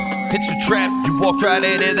It's a trap, you walked right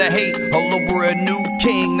into the hate. All over a new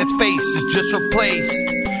king that's face is just replaced.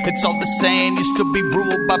 It's all the same, you still be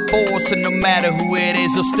ruled by force. And no matter who it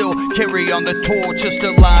is, they'll still carry on the torch. Just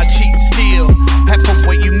a lie, cheat, steal, half of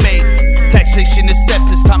what you make. Taxation is theft,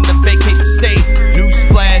 it's time to vacate the state.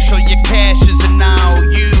 Newsflash, all your cash is an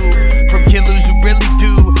IOU. From killers who really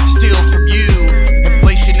do steal from you.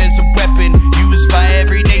 Inflation is a weapon used by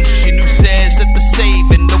every nation who says that they're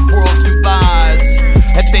saving the world through lies.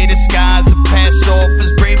 If they disguise and pass off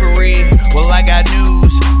as bravery, well, I got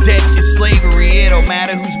news, debt is slavery. It don't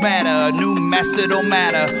matter who's madder, a new master don't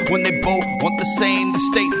matter. When they both want the same, the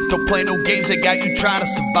state don't play no games. They got you trying to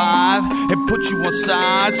survive and put you on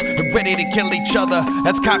sides and ready to kill each other.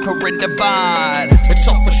 That's conquer and divide. It's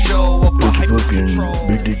all for show, or for hyper control.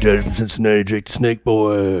 Big D Daddy from Cincinnati, Jake the Snake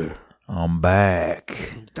Boy. I'm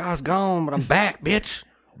back. I was gone, but I'm back, bitch.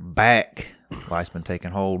 Back. Life's been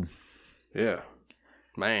taking hold. Yeah.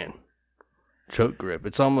 Man. Choke grip.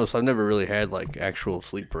 It's almost, I've never really had like actual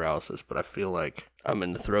sleep paralysis, but I feel like I'm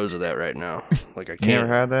in the throes of that right now. Like I can't. You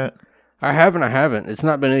never had that? I haven't. It's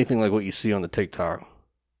not been anything like what you see on the TikTok.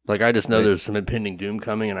 Like I just know there's some impending doom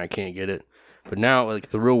coming and I can't get it. But now, like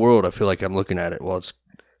the real world, I feel like I'm looking at it. Well, it's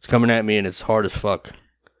coming at me and it's hard as fuck.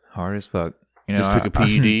 Hard as fuck. You know, just took a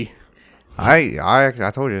PED.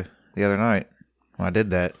 I told you the other night when I did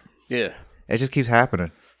that. Yeah. It just keeps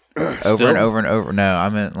happening. Over and over and over. No, I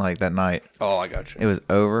meant like that night. Oh, I got you. It was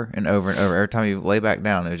over and over and over. Every time you lay back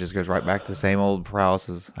down, it just goes right back to the same old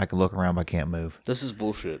paralysis. I can look around, but I can't move. This is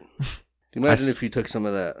bullshit. Do you imagine if you took some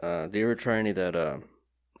of that? Do you ever try any of that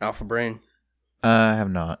Alpha Brain? I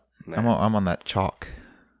have not. Man. I'm on that chalk.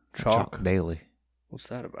 Chalk daily. What's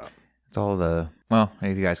that about? It's all well,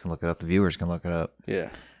 if you guys can look it up, the viewers can look it up. Yeah.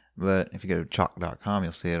 But if you go to chalk.com,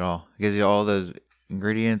 you'll see it all. It gives you all those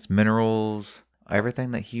ingredients, minerals,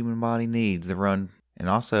 everything that human body needs to run. And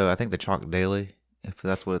also, I think the Chalk Daily, if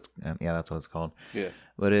that's what it's, that's what it's called. Yeah.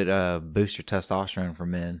 But it boosts your testosterone for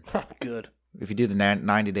men. Good. If you do the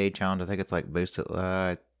 90-day challenge, I think it's like boosted.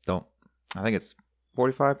 I think it's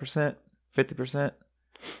 45%, 50%.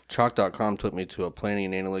 Chalk.com took me to a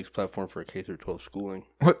planning and analytics platform for K-12 schooling.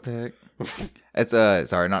 What the heck? It's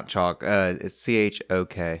sorry, not chalk. It's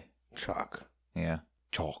CHOK. Chalk. Yeah.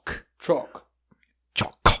 Chalk. Chalk.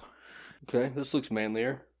 Chalk. Okay, this looks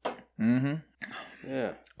manlier. Mm-hmm.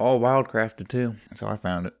 Yeah. All wildcrafted too. That's how I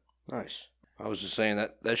found it. Nice. I was just saying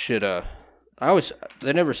that shit.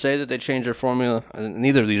 They never say that they change their formula. And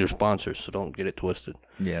neither of these are sponsors, so don't get it twisted.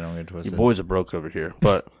 Yeah, don't get it twisted. Your boys are broke over here,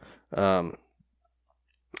 but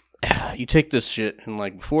you take this shit and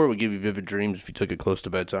like before it would give you vivid dreams if you took it close to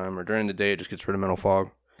bedtime, or during the day it just gets rid of mental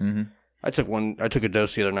fog. Mm-hmm. I took a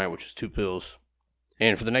dose the other night, which is 2 pills,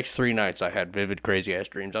 and for the next 3 nights I had vivid, crazy ass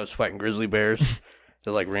dreams. I was fighting grizzly bears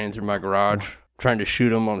that like ran through my garage, trying to shoot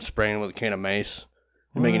them. I'm spraying them with a can of mace.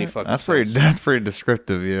 Didn't make any fucking sense. That's pretty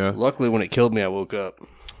descriptive, you know. Luckily, when it killed me, I woke up.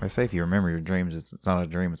 I say if you remember your dreams, it's not a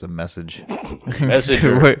dream; it's a message. It's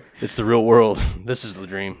the real world. This is the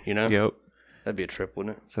dream, you know. Yep. That'd be a trip,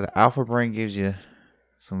 wouldn't it? So the Alpha Brain gives you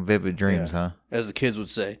some vivid dreams, huh? As the kids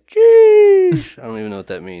would say, "Jeez." I don't even know what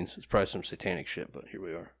that means. It's probably some satanic shit, but here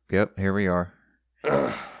we are. Yep, here we are.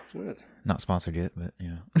 Good. Not sponsored yet, but you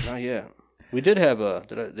know. Not yet. We did have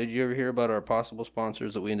did you ever hear about our possible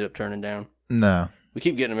sponsors that we ended up turning down? No. We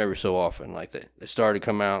keep getting them every so often. Like they started to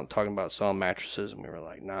come out talking about selling mattresses, and we were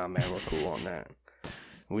like, "Nah, man, we're cool on that."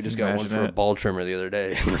 And we just got one for a ball trimmer the other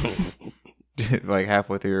day. Like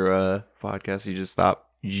halfway through your podcast, you just stop.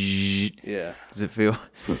 Yeah. Does it feel?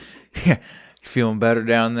 Yeah. Feeling better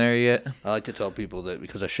down there yet? I like to tell people that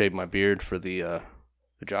because I shaved my beard for the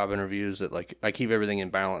job interviews, that like I keep everything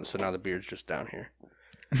in balance, so now the beard's just down here.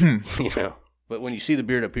 You know. But when you see the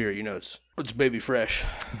beard up here, you know it's baby fresh.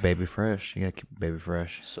 Baby fresh. You gotta keep baby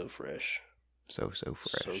fresh. So fresh. So fresh.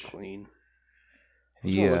 So clean. I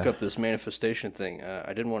was gonna look up this manifestation thing.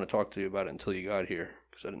 I didn't want to talk to you about it until you got here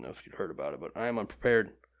because I didn't know if you'd heard about it. But I am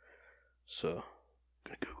unprepared, so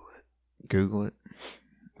I'm gonna Google it. Google it.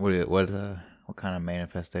 What kind of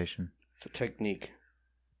manifestation? It's a technique.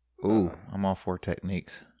 Ooh, I'm all for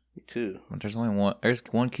techniques. Me too. But there's only one. There's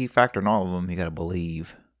one key factor in all of them. You gotta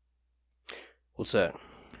believe. What's that?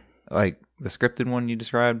 Like the scripted one you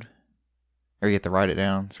described? Or you have to write it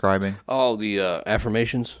down, scribing? Oh, the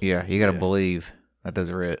affirmations? Yeah, you got to believe that those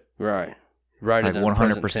are it. Right. Write it in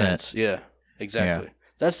 100%. Yeah, exactly. Yeah.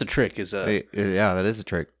 That's the trick. Yeah, that is the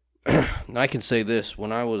trick. And I can say this.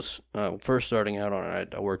 When I was first starting out on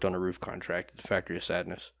it, I worked on a roof contract at the Factory of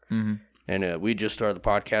Sadness. Mm-hmm. And we just started the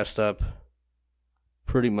podcast up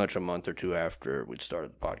pretty much a month or two after we'd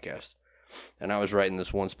started the podcast. And I was writing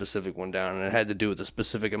this one specific one down, and it had to do with the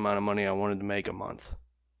specific amount of money I wanted to make a month.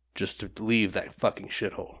 just to leave that fucking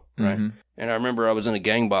shithole, right? And I remember I was in a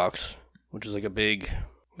gang box, which is like a big,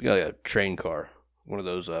 like a train car, one of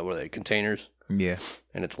those, what are they, containers? Yeah.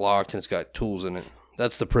 And it's locked and it's got tools in it.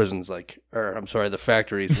 That's the prison's the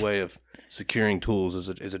factory's way of securing tools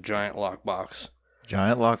is a giant lock box.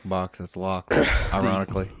 Giant lock box that's locked,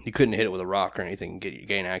 ironically. You couldn't hit it with a rock or anything and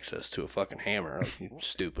gain access to a fucking hammer. Like, you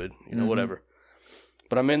stupid, whatever.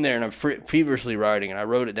 But I'm in there and I'm feverishly writing, and I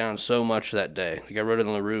wrote it down so much that day. Like, I wrote it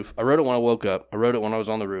on the roof. I wrote it when I woke up. I wrote it when I was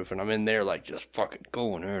on the roof, and I'm in there like just fucking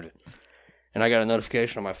going at it. And I got a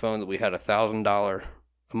notification on my phone that we had $1,000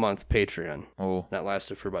 a month Patreon. Oh, that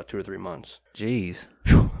lasted for about 2 or 3 months. Jeez,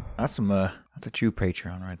 that's a true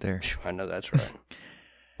Patreon right there. I know that's right.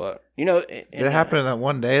 But did it happen in that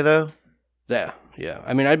one day though? Yeah.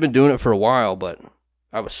 I mean, I'd been doing it for a while, but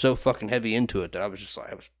I was so fucking heavy into it that I was just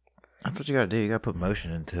like, That's what you gotta do. You gotta put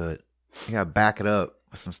motion into it. You gotta back it up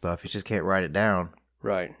with some stuff. You just can't write it down.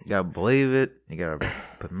 Right. You gotta believe it. You gotta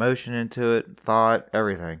put motion into it, thought,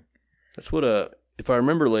 everything. That's what if I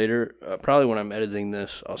remember later, probably when I'm editing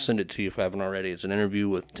this, I'll send it to you if I haven't already. It's an interview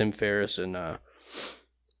with Tim Ferriss and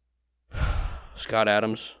Scott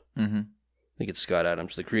Adams. Mm-hmm. I think it's Scott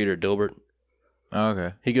Adams, the creator of Dilbert. Oh,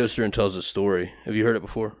 okay. He goes through and tells his story. Have you heard it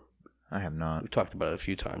before? I have not. We've talked about it a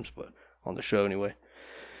few times, but on the show anyway.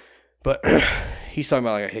 But he's talking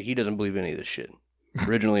about like he doesn't believe any of this shit.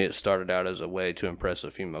 Originally, it started out as a way to impress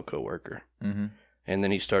a female coworker, and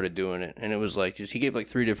then he started doing it, and it was like he gave like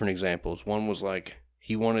 3 different examples. One was like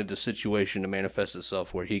he wanted the situation to manifest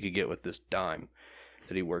itself where he could get with this dime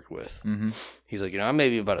that he worked with. He's like, I'm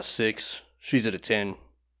maybe about a 6, she's at a 10.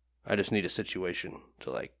 I just need a situation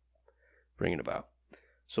to like bring it about.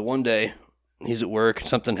 So one day he's at work,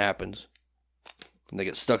 something happens, and they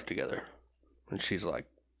get stuck together, and she's like,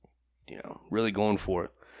 really going for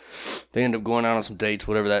it. They end up going out on some dates,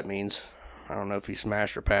 whatever that means. I don't know if he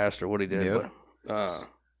smashed or passed or what he did, but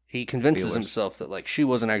he convinces himself that like she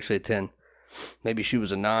wasn't actually a 10. Maybe she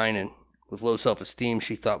was a 9, and with low self-esteem,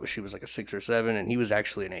 she thought she was like a 6 or 7, and he was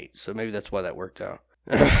actually an 8. So maybe that's why that worked out.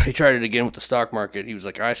 He tried it again with the stock market. He was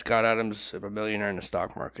like, Scott Adams, I'm a millionaire in the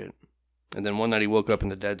stock market. And then one night he woke up in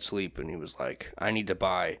the dead sleep, and he was like, I need to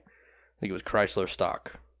buy, I think it was Chrysler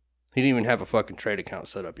stock. He didn't even have a fucking trade account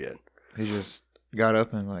set up yet. He just got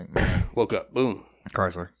up and like woke up, boom.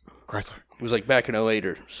 Chrysler. It was like back in 2008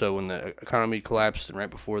 or so when the economy collapsed and right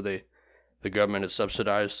before the government had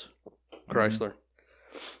subsidized Chrysler.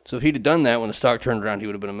 So if he'd have done that when the stock turned around, he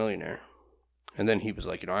would have been a millionaire. And then he was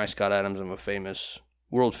like, Scott Adams, I'm a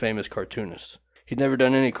world famous cartoonist. He'd never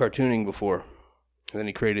done any cartooning before. And then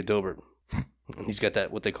he created Dilbert. And he's got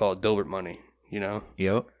that, what they call Dilbert money,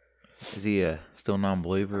 Yep. Is he a still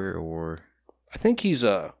non-believer or? I think he's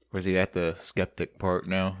Or is he at the skeptic part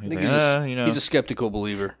now? He's a skeptical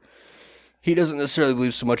believer. He doesn't necessarily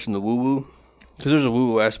believe so much in the woo-woo, because there's a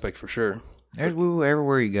woo-woo aspect for sure. There's woo-woo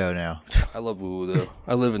everywhere you go now. I love woo-woo, though.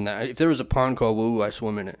 I live in that. If there was a pond called woo-woo, I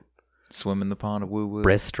swim in it. Swim in the pond of woo-woo?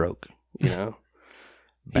 Breaststroke,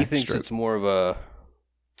 He thinks it's more of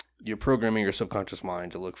you're programming your subconscious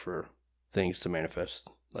mind to look for things to manifest,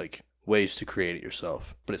 like ways to create it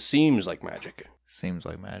yourself. But it seems like magic. Seems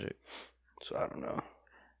like magic. So I don't know.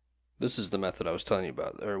 This is the method I was telling you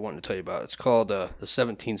about, or wanting to tell you about. It's called the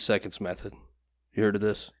 17 seconds method. You heard of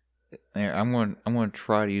this? There, I'm going to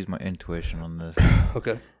try to use my intuition on this.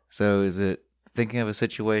 Okay. So is it thinking of a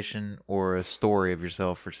situation or a story of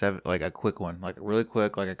yourself for like a quick one, like really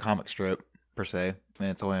quick, like a comic strip per se, and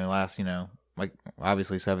it's only lasts, like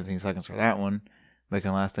obviously 17 seconds for that one, but it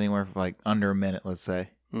can last anywhere from like under a minute, let's say.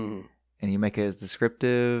 Mm-hmm. And you make it as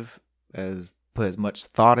descriptive, put as much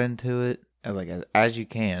thought into it as you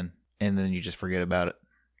can, and then you just forget about it.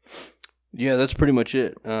 Yeah, that's pretty much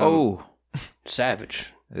it. Savage.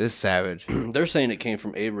 It is savage. They're saying it came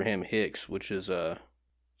from Abraham Hicks, which is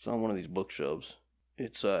it's on one of these bookshelves.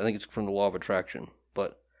 It's I think it's from the Law of Attraction.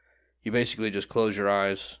 But you basically just close your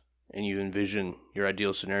eyes and you envision your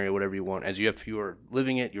ideal scenario, whatever you want. As you are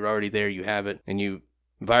living it, you're already there, you have it, and you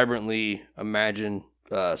vibrantly imagine,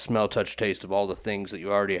 smell, touch, taste of all the things that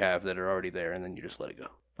you already have that are already there, and then you just let it go.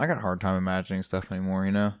 I got a hard time imagining stuff anymore,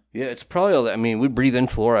 Yeah, it's probably all that. I mean, we breathe in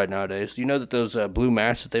fluoride nowadays. Do you know that those blue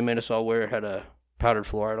masks that they made us all wear had a powdered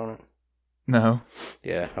fluoride on it? No.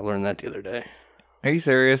 Yeah, I learned that the other day. Are you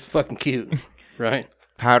serious? Fucking cute, right?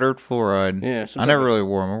 Powdered fluoride. Yeah. I never really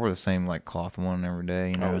wore them. I wore the same like cloth one every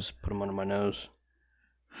day, I always put them under my nose.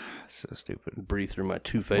 So stupid. Breathe through my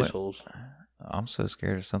 2 face holes. I'm so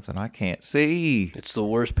scared of something I can't see. It's the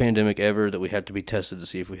worst pandemic ever that we have to be tested to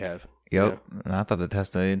see if we have. Yep. And I thought the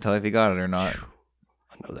test didn't tell if you got it or not.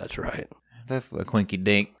 I know that's right. That's a quinky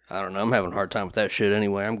dink. I don't know. I'm having a hard time with that shit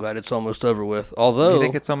anyway. I'm glad it's almost over with. Do Although, you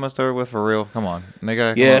think it's almost over with for real? Come on. They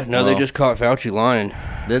gotta they just caught Fauci lying.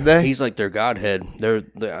 Did they? He's like their godhead.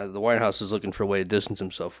 The White House is looking for a way to distance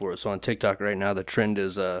himself for it. So on TikTok right now, the trend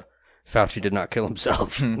is Fauci did not kill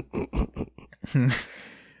himself. It'd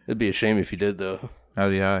be a shame if he did, though. Oh,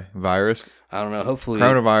 yeah. Virus? I don't know. Hopefully.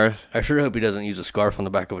 Coronavirus. I sure hope he doesn't use a scarf on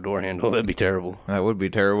the back of a door handle. That'd be terrible. That would be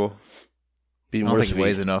terrible. I don't think he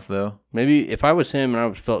weighs enough, though. Maybe if I was him and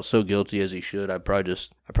I felt so guilty as he should, I'd probably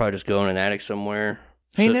just go in an attic somewhere.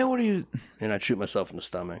 Hey, you know what do you... And I'd shoot myself in the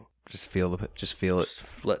stomach. Just feel it. Just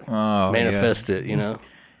manifest it, you know?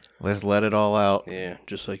 Let's let it all out. Yeah,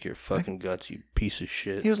 just like your fucking guts, you piece of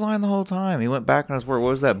shit. He was lying the whole time. He went back on his word.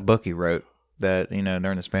 What was that book he wrote that,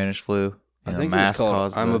 during the Spanish flu? I think it was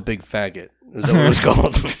called I'm a Big Faggot. Is that what it was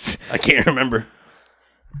called? I can't remember.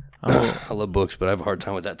 I love books, but I have a hard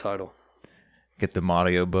time with that title. Get the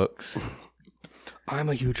audio books. I'm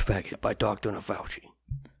a Huge Faggot by Dr. Fauci.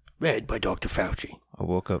 Read by Dr. Fauci. I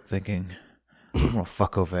woke up thinking, I'm going to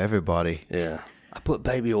fuck over everybody. Yeah. I put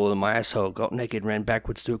baby oil in my asshole, got naked, ran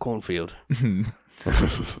backwards through a cornfield.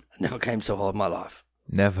 Never came so hard in my life.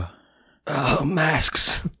 Never. Oh,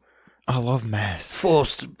 masks. I love masks.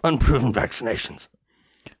 Forced, unproven vaccinations.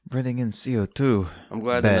 Breathing in CO2. I'm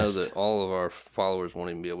glad to know that all of our followers won't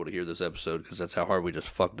even be able to hear this episode because that's how hard we just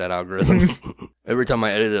fucked that algorithm. Every time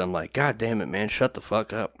I edit it, I'm like, God damn it, man, shut the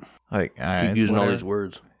fuck up. Like, keep using all these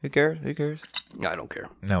words. Who cares? Who cares? I don't care.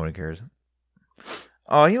 Nobody cares.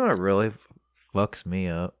 Oh, you know what really fucks me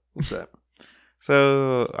up? What's that?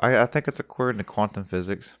 So, I think it's according to quantum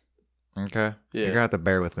physics. Okay? Yeah. You're going to have to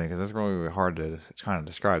bear with me because it's really hard to kind of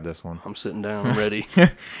describe this one. I'm sitting down. I'm ready.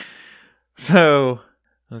 So,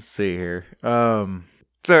 let's see here.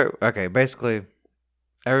 Okay, basically,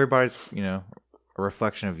 everybody's, a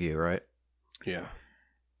reflection of you, right? Yeah.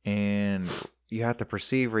 And you have to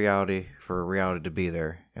perceive reality for reality to be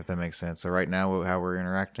there, if that makes sense. So right now, how we're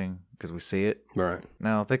interacting, because we see it. Right.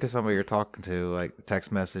 Now, think of somebody you're talking to, like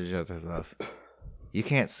text message, other stuff. You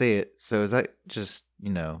can't see it. So is that just,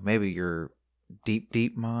 maybe your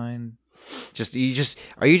deep mind?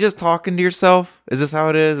 Are you just talking to yourself? Is this how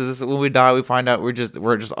it is? Is this when we die, we find out we're just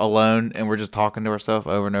alone and we're just talking to ourselves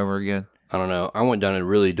over and over again? I don't know. I went down a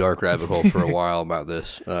really dark rabbit hole for a while about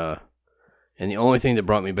this. And the only thing that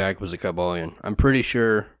brought me back was the Kabbalion. I'm pretty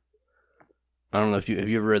sure. I don't know if have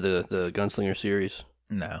you ever read the Gunslinger series?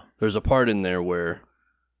 No. There's a part in there where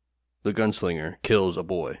the gunslinger kills a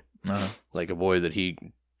boy. Uh-huh. Like a boy that he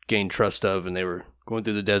gained trust of, and they were going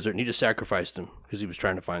through the desert, and he just sacrificed him because he was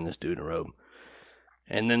trying to find this dude in a robe.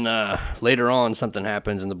 And then later on, something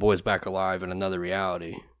happens, and the boy's back alive in another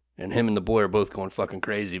reality. And him and the boy are both going fucking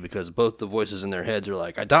crazy because both the voices in their heads are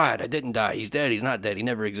like, I died, I didn't die, he's dead, he's not dead, he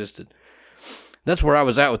never existed. That's where I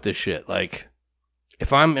was at with this shit. Like,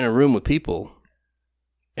 if I'm in a room with people,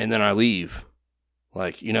 and then I leave,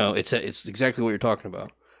 like, it's exactly what you're talking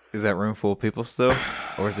about. Is that room full of people still?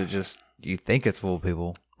 Or is it just you think it's full of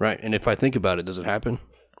people? Right. And if I think about it, does it happen?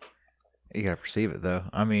 You gotta perceive it, though.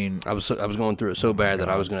 I mean, I was going through it so bad that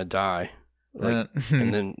I was going to die. Like,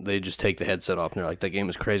 and then they just take the headset off, and they're like, that game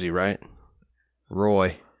is crazy, right?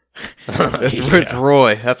 Roy. It's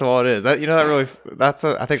Roy. That's all it is. I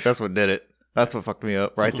think that's what did it. That's what fucked me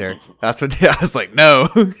up right there. That's what did. I was like, no.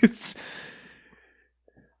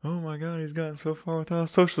 Oh my God, he's gotten so far without a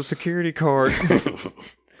social security card.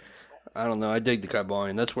 I don't know. I dig the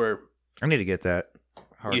Kabbalion. That's where I need to get that.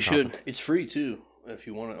 You should. It's free too. If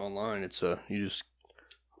you want it online, it's I'll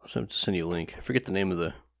send you a link. I forget the name of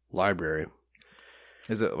the library.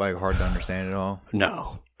 Is it like hard to understand at all?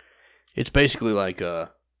 No. It's basically like you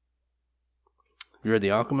read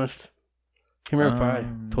The Alchemist? Can you remember if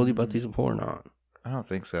I told you about these before or not? I don't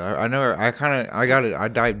think so. I know. I got it. I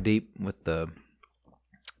dived deep with the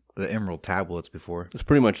Emerald Tablets before. It's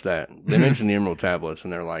pretty much that. They mentioned the Emerald Tablets,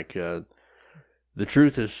 and they're like, the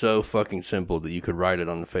truth is so fucking simple that you could write it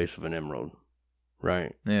on the face of an emerald.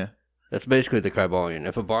 Right? Yeah. That's basically the Kabbalion.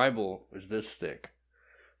 If a Bible is this thick,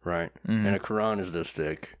 right, mm-hmm. and a Quran is this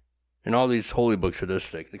thick, and all these holy books are this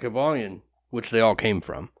thick, the Kabbalion, which they all came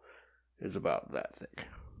from, is about that thick.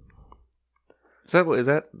 Is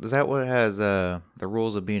that what has the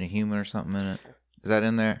rules of being a human or something in it? Is that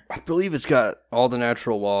in there? I believe it's got all the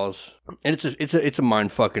natural laws, and it's a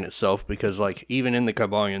mind fuck in itself because like even in the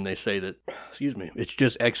Kabbalion they say that it's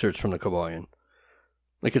just excerpts from the Kabbalion,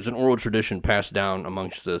 like it's an oral tradition passed down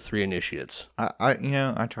amongst the three initiates.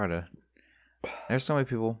 I try to. There's so many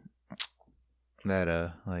people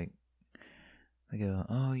that they go,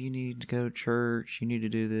 oh, you need to go to church, you need to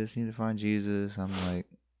do this, you need to find Jesus. I'm like,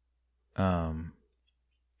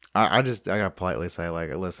 I gotta politely say,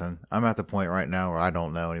 like, listen, I'm at the point right now where I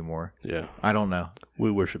don't know anymore. Yeah. I don't know.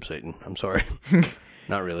 We worship Satan. I'm sorry.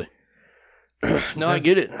 Not really. No, I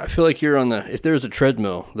get it. I feel like you're on the, if there's a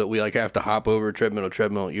treadmill that we like have to hop over, treadmill,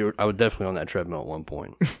 I was definitely on that treadmill at one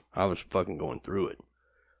point. I was fucking going through it.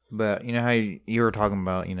 But you know how you were talking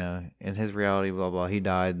about, you know, in his reality, blah, blah, he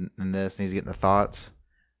died in this and he's getting the thoughts.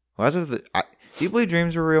 Well, do you believe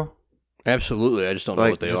dreams are real? Absolutely. I just don't know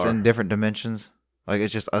Like, what they just are. in different dimensions? Like,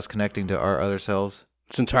 it's just us connecting to our other selves?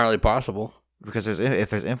 It's entirely possible. Because if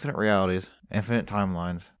there's infinite realities, infinite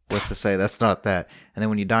timelines, what's to say that's not that? And then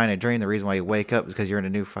when you die in a dream, the reason why you wake up is because you're in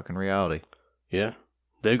a new fucking reality. Yeah.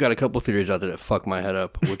 They've got a couple theories out there that fuck my head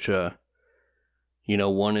up, which, you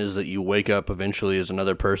know, one is that you wake up eventually as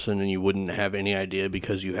another person and you wouldn't have any idea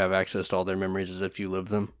because you have access to all their memories as if you live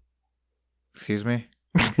them. Excuse me?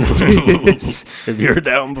 Have you heard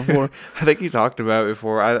that one before? I think you talked about it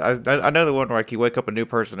before. I know the one where like you wake up a new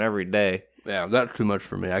person every day. Yeah, that's too much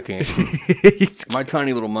for me. I can't. My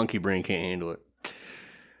tiny little monkey brain can't handle it.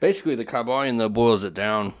 Basically, the Kabbalion, though, boils it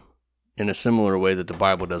down in a similar way that the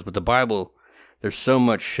Bible does. But the Bible, there's so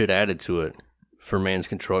much shit added to it for man's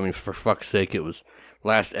control. I mean, for fuck's sake, it was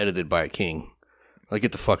last edited by a king. Like,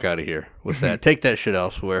 get the fuck out of here with that. Take that shit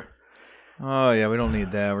elsewhere. Oh, yeah, we don't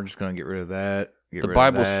need that. We're just going to get rid of that.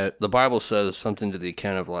 The Bible says something to the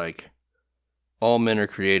account of, like, all men are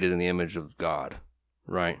created in the image of God,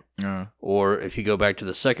 right? Or if you go back to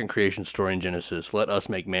the second creation story in Genesis, let us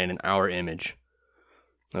make man in our image.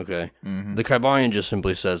 Okay? Mm-hmm. The Kabbalion just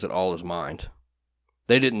simply says that all is mind.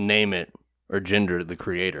 They didn't name it or gender the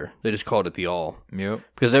creator. They just called it the all. Yep.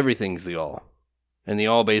 Because everything's the all. And the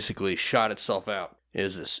all basically shot itself out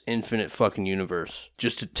as this infinite fucking universe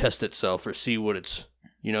just to test itself or see what it's,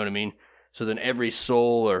 you know what I mean? So then every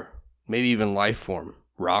soul or maybe even life form,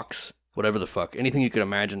 rocks, whatever the fuck, anything you could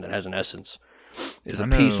imagine that has an essence is a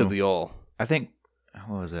piece of the all. I think,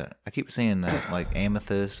 what was it? I keep seeing that like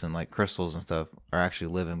amethyst and like crystals and stuff are actually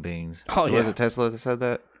living beings. Oh, yeah. Was it Tesla that said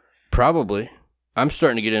that? Probably. I'm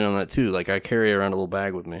starting to get in on that too. Like I carry around a little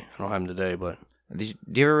bag with me. I don't have them today, but. Do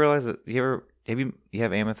you ever realize that, you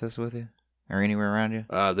have amethyst with you? Or anywhere around you?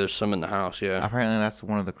 There's some in the house, yeah. Apparently that's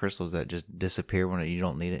one of the crystals that just disappear when you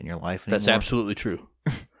don't need it in your life anymore. That's absolutely true.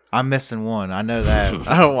 I'm missing one. I know that.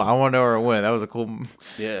 I want to know where it went. That was a cool...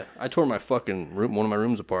 Yeah. I tore my fucking room, one of my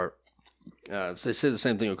rooms apart. They say the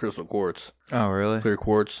same thing with crystal quartz. Oh, really? Clear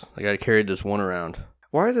quartz. Like I carried this one around.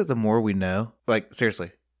 Why is it the more we know... Like,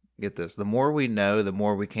 seriously, get this. The more we know, the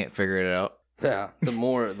more we can't figure it out. Yeah. The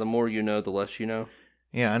more you know, the less you know.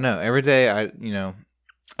 Yeah, I know. Every day,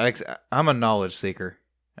 I'm a knowledge seeker,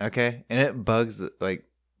 okay? And it bugs, like,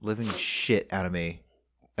 living shit out of me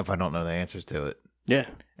if I don't know the answers to it. Yeah.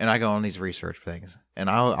 And I go on these research things. And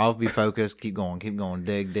I'll be focused, keep going,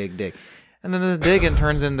 dig. And then this digging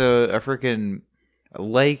turns into a freaking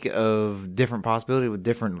lake of different possibility with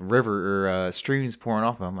different river or streams pouring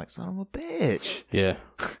off. I'm like, son of a bitch. Yeah.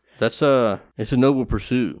 That's it's a noble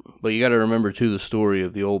pursuit. But you got to remember, too, the story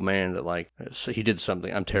of the old man that, like, he did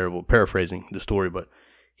something. I'm terrible paraphrasing the story, but...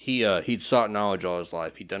 He'd sought knowledge all his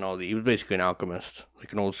life. He was basically an alchemist,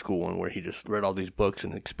 like an old school one, where he just read all these books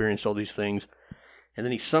and experienced all these things. And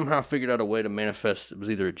then he somehow figured out a way to manifest. It was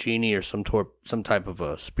either a genie or some type of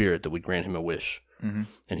a spirit that would grant him a wish. Mm-hmm.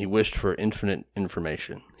 And he wished for infinite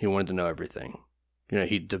information. He wanted to know everything. You know,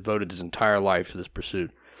 he devoted his entire life to this pursuit.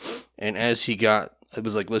 And as he got, it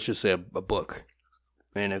was like, let's just say a book.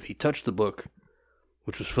 And if he touched the book,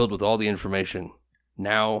 which was filled with all the information,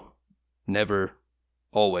 now, never,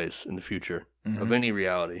 always in the future of any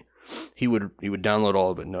reality, he would download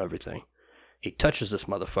all of it and know everything. He touches this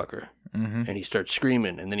motherfucker and he starts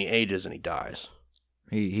screaming, and then he ages and he dies.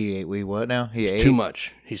 He what now? It's too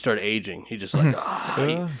much. He started aging. He just like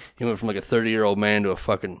he went from like a 30-year-old man to a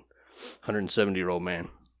fucking 170-year-old man.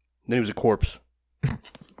 Then he was a corpse.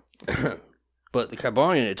 But the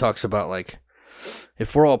Kabbalion, it talks about like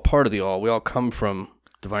if we're all part of the all, we all come from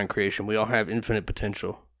divine creation. We all have infinite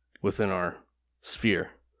potential within our sphere.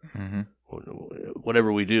 Mm-hmm.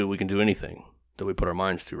 Whatever we do, we can do anything that we put our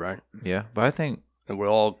minds to, right? Yeah, but I think... And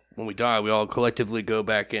when we die, we all collectively go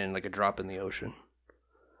back in like a drop in the ocean.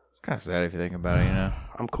 It's kind of sad if you think about it, you know?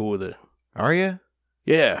 I'm cool with it. Are you?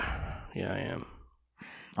 Yeah. Yeah, I am.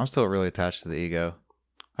 I'm still really attached to the ego.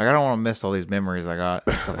 Like, I don't want to miss all these memories I got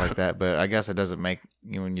and stuff like that, but I guess it doesn't make...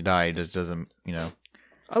 when you die, it just doesn't, you know...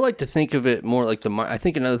 I like to think of it more like I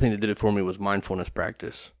think another thing that did it for me was mindfulness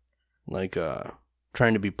practice. Like,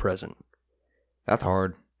 trying to be present. That's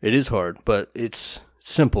hard. It is hard, but it's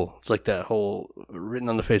simple. It's like that whole written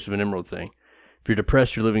on the face of an emerald thing. If you're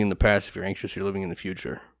depressed, you're living in the past. If you're anxious, you're living in the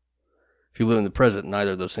future. If you live in the present,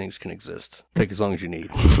 neither of those things can exist. Take as long as you need.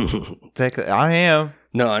 I am.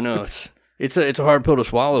 No, I know. It's a hard pill to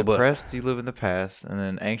swallow, but Depressed, you live in the past, and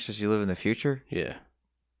then anxious, you live in the future. yeah.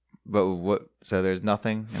 But what? So there's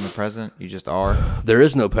nothing in the present. You just are. There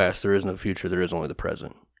is no past, there is no future, there is only the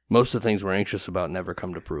present. Most of the things we're anxious about never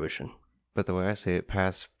come to fruition. But the way I see it,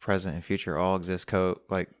 past, present, and future all exist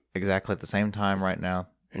like exactly at the same time right now.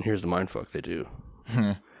 And here's the mindfuck, they do.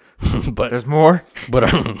 But There's more.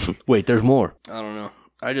 But wait, there's more. I don't know.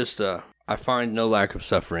 I just I find no lack of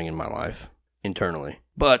suffering in my life internally.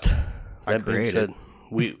 But that being said,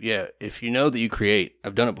 if you know that you create,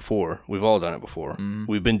 I've done it before. We've all done it before. Mm-hmm.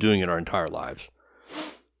 We've been doing it our entire lives.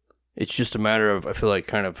 It's just a matter of, I feel like,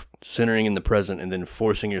 kind of centering in the present and then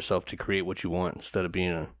forcing yourself to create what you want instead of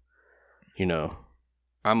being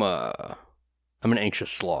I'm an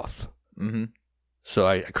anxious sloth. Mm-hmm. So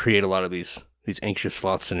I create a lot of these anxious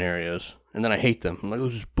sloth scenarios, and then I hate them. I'm like,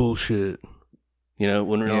 this is bullshit.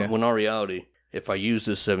 When in all reality, if I use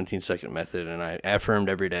this 17-second method and I affirmed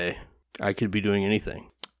every day, I could be doing anything.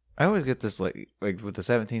 I always get this like with the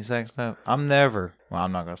 17-second stuff. I'm not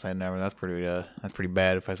gonna say never. That's pretty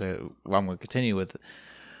bad if I say I'm gonna continue with it.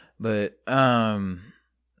 But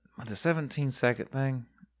with the 17-second thing,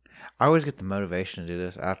 I always get the motivation to do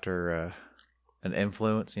this after an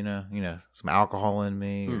influence. Some alcohol in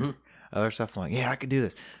me. Mm-hmm. Or other stuff. I'm like, yeah, I could do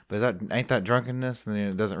this. But ain't that drunkenness? And then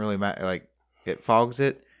it doesn't really matter. Like, it fogs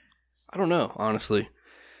it. I don't know, honestly,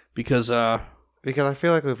 because I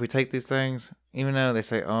feel like if we take these things, even though they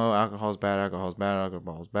say, oh, alcohol's bad, and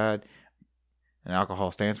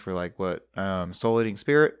alcohol stands for like what? Soul-eating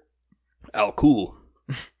spirit. Cool.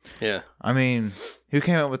 Yeah. I mean, who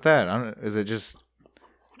came up with that? Is it just?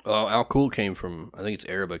 Oh, cool came from, I think it's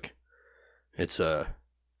Arabic. It's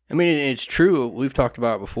true. We've talked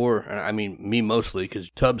about it before. And I mean, me mostly, because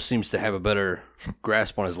Tubbs seems to have a better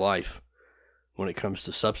grasp on his life when it comes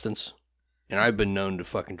to substance. And I've been known to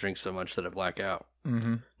fucking drink so much that I black out.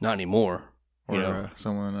 Mm-hmm. Not anymore. Or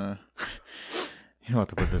someone, you don't have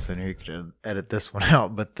to put this in here. You could edit this one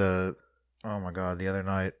out. But oh my God, the other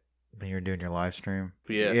night when you were doing your live stream.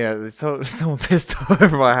 Yeah, someone pissed all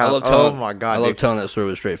over my house. Oh my God, I love telling that story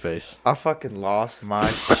with a straight face. I fucking lost my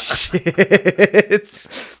shit.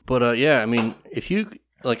 But yeah, I mean, if you,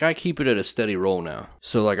 like, I keep it at a steady roll now.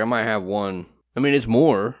 So like I might have one, I mean, it's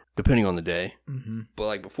more depending on the day. Mm-hmm. But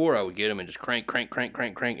like before I would get them and just crank,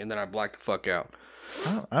 and then I black the fuck out.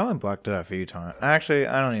 I only blocked it out a few times. Actually,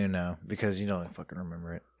 I don't even know because you don't fucking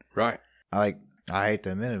remember it. Right. I hate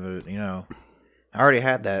to admit it, but I already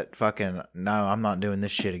had that fucking, no, I'm not doing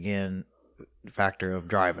this shit again factor of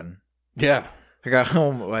driving. Yeah. I got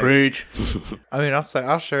home like... Preach. I mean,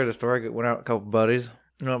 I'll share the story. I went out with a couple buddies.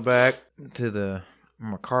 Went back to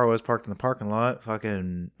my car was parked in the parking lot.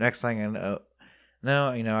 Fucking next thing I know...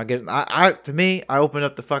 No, to me, I opened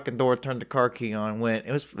up the fucking door, turned the car key on, went.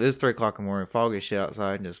 It was 3 o'clock in the morning, foggy shit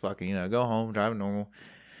outside, and just fucking, go home, drive normal.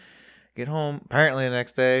 Get home. Apparently the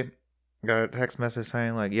next day, got a text message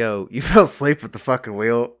saying like, yo, you fell asleep at the fucking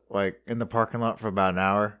wheel, like in the parking lot for about an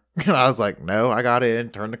hour. And I was like, no, I got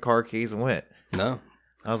in, turned the car keys and went. No.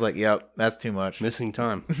 I was like, yep, that's too much. Missing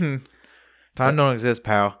time. Time don't exist,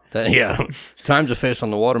 pal. Yeah. Time's a face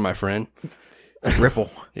on the water, my friend. It's a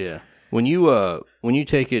ripple. Yeah. When you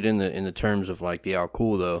take it in the terms of like the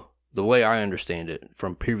cool though, the way I understand it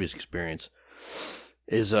from previous experience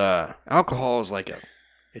is alcohol is like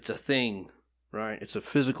it's a thing, right? It's a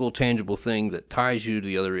physical, tangible thing that ties you to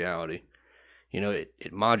the other reality.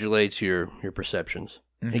 It modulates your perceptions.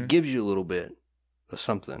 Mm-hmm. It gives you a little bit of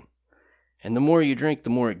something. And the more you drink, the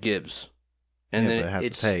more it gives. And then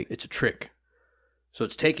it's a trick. So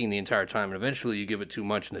it's taking the entire time, and eventually you give it too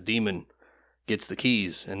much and the demon gets the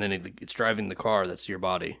keys, and then it's driving the car that's your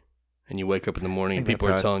body. And you wake up in the morning and people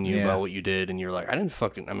are telling you about what you did, and you're like,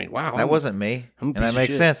 wow. That wasn't me. And that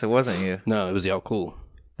makes sense. It wasn't you. No, it was the cool.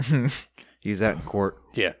 Use that in court.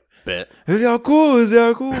 Yeah, bet. It was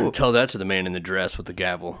cool. Tell that to the man in the dress with the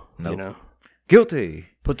gavel. Nope. Guilty.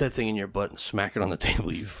 Put that thing in your butt and smack it on the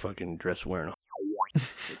table, you fucking dress wearing.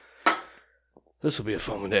 This will be a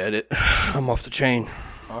fun one to edit. I'm off the chain.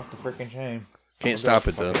 Off the freaking chain. Can't stop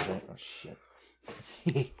it, though. Oh, shit.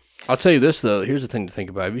 I'll tell you this, though. Here's the thing to think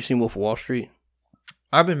about. Have you seen Wolf of Wall Street?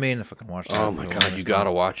 I've been meaning to fucking watch that. Oh, my God. You got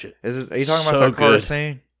to watch it. Are you talking about that car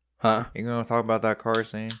scene? Huh? You going to talk about that car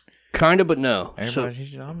scene? Kind of, but no. I'm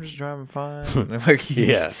just driving fine.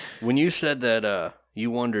 Yeah. When you said that, you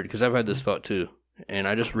wondered, because I've had this thought, too. And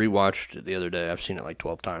I just rewatched it the other day. I've seen it like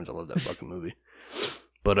 12 times. I love that fucking movie.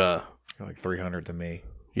 But, like 300 to me.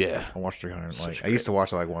 Yeah. I watched 300. I used to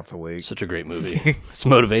watch it like once a week. Such a great movie. It's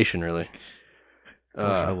motivation, really.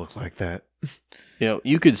 I look like that. You know,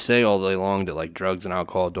 you could say all day long that like drugs and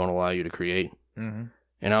alcohol don't allow you to create. Mm-hmm.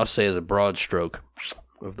 And I'll say as a broad stroke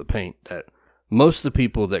of the paint that most of the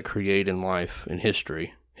people that create in life, in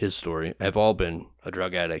history, his story, have all been a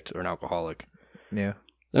drug addict or an alcoholic. Yeah.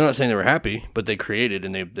 They're not saying they were happy, but they created,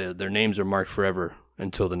 and their names are marked forever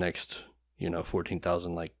until the next,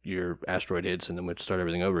 14,000 like year asteroid hits, and then we'd start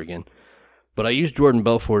everything over again. But I use Jordan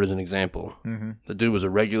Belfort as an example. Mm-hmm. The dude was a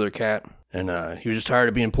regular cat, and he was just tired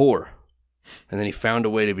of being poor. And then he found a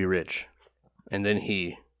way to be rich. And then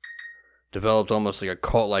he developed almost like a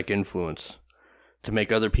cult-like influence to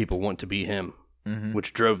make other people want to be him,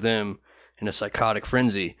 which drove them in a psychotic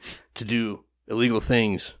frenzy to do illegal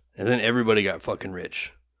things. And then everybody got fucking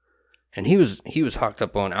rich. And he was hooked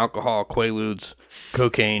up on alcohol, quaaludes,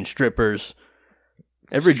 cocaine, strippers,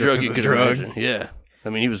 every drug you could imagine. Yeah. I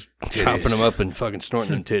mean, he was chopping them up and fucking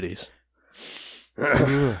snorting them titties.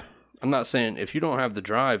 I'm not saying if you don't have the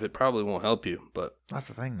drive, it probably won't help you, but that's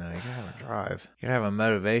the thing, though. You gotta have a drive. You gotta have a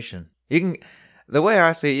motivation. The way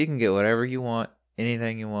I see it, you can get whatever you want,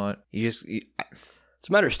 anything you want. It's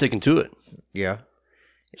a matter of sticking to it. Yeah.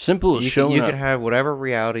 Simple as showing up. You up. can have whatever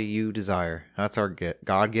reality you desire. That's our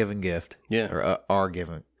God-given gift. Yeah. Or our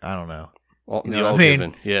given. I don't know. The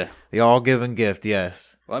all-given, yeah. The all-given gift,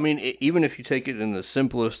 yes. Well, I mean, even if you take it in the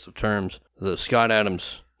simplest of terms, the Scott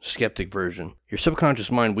Adams skeptic version, your subconscious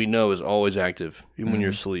mind, we know, is always active, even when you're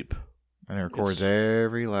asleep. And it records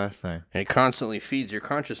every last thing. And it constantly feeds your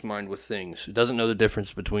conscious mind with things. It doesn't know the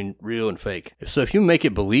difference between real and fake. So if you make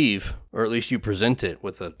it believe, or at least you present it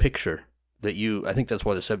with a picture, I think that's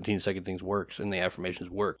why the 17-second things works and the affirmations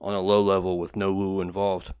work on a low level with no woo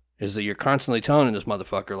involved, is that you're constantly telling this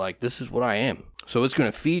motherfucker, like, this is what I am. So it's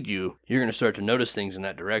going to feed you. You're going to start to notice things in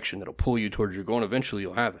that direction that'll pull you towards your goal, and eventually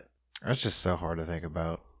you'll have it. That's just so hard to think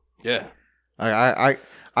about. Yeah.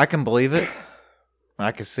 I can believe it.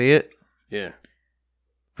 I can see it. Yeah.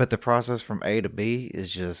 But the process from A to B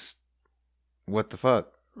is just, what the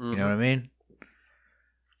fuck? You know what I mean?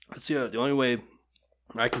 That's the only way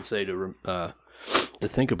I can say to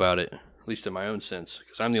think about it, at least in my own sense,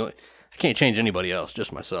 because I can't change anybody else,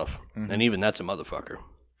 just myself, and even that's a motherfucker.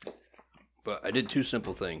 But I did two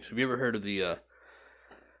simple things. Have you ever heard of the?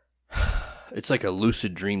 It's like a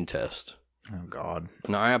lucid dream test. Oh God!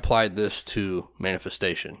 Now I applied this to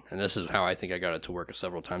manifestation, and this is how I think I got it to work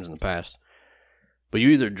several times in the past. But you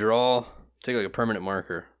either take like a permanent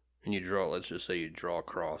marker, and you draw. Let's just say you draw a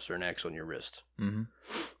cross or an X on your wrist. Mm-hmm.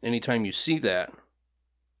 Anytime you see that,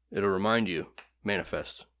 it'll remind you,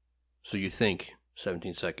 manifest. So you think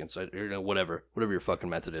 17 seconds, or whatever your fucking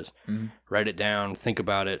method is. Mm-hmm. Write it down, think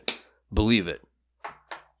about it, believe it.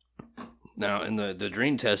 Now, and the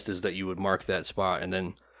dream test is that you would mark that spot, and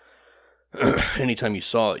then anytime you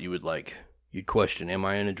saw it, you'd question, am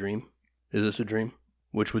I in a dream? Is this a dream?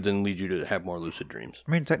 Which would then lead you to have more lucid dreams.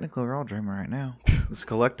 I mean, technically, we're all dreaming right now. It's a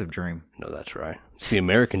collective dream. No, that's right. It's the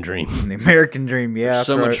American dream. The American dream, yeah. There's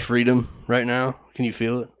so much freedom right now. Can you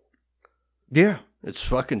feel it? Yeah. It's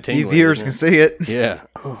fucking tingling. You viewers can see it. Yeah.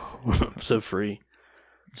 Oh, I'm so free.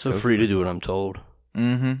 So free to do what I'm told.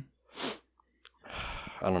 Mm-hmm.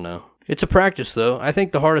 I don't know. It's a practice, though. I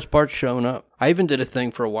think the hardest part's showing up. I even did a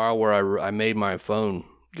thing for a while where I made my phone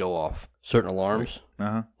go off. Certain alarms.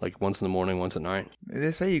 Uh-huh. Like once in the morning, once at night.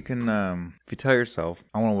 They say you can, if you tell yourself,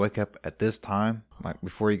 I want to wake up at this time, like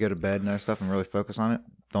before you go to bed and that stuff, and really focus on it.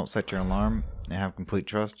 Don't set your alarm and have complete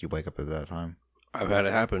trust. You wake up at that time. I've had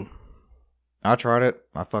it happen. I tried it.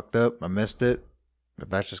 I fucked up. I missed it.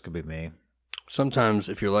 But that's just going to be me. Sometimes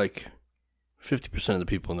if you're like 50% of the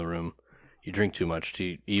people in the room, you drink too much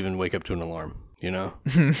to even wake up to an alarm. You know?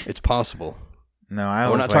 It's possible. No,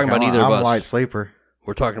 we're not talking about either of us. I'm a light sleeper.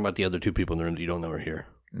 We're talking about the other two people in the room that you don't know are here.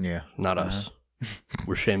 Yeah. Not us.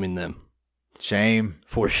 We're shaming them. Shame.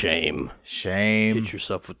 For shame. Shame. Hit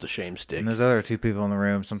yourself with the shame stick. And there's other two people in the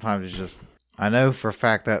room. Sometimes it's just, I know for a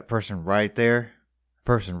fact that person right there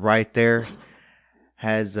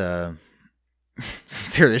has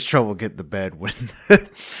serious trouble getting to bed when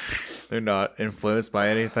they're not influenced by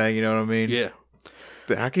anything. You know what I mean? Yeah.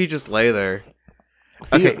 How can you just lay there?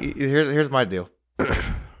 Okay, here's my deal.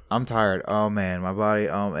 I'm tired. Oh, man, my body,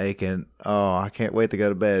 I'm aching. Oh, I can't wait to go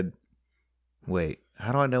to bed. Wait,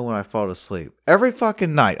 how do I know when I fall asleep? Every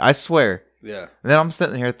fucking night, I swear. Yeah. And then I'm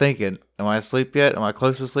sitting here thinking, am I asleep yet? Am I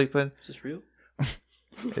close to sleeping? Is this real?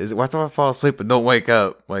 Why do I fall asleep and don't wake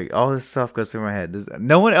up? Like, all this stuff goes through my head.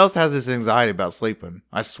 No one else has this anxiety about sleeping.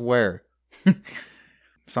 I swear.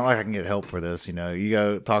 It's not like I can get help for this, you know. You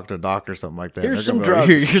go talk to a doctor or something like that. Here's some drugs.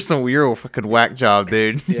 You're a fucking whack job,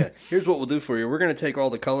 dude. Yeah. Here's what we'll do for you. We're going to take all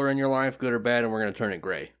the color in your life, good or bad, and we're going to turn it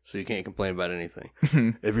gray. So you can't complain about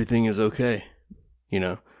anything. Everything is okay. You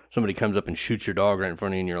know, somebody comes up and shoots your dog right in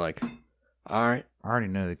front of you, and you're like, all right. I already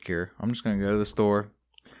know the cure. I'm just going to go to the store,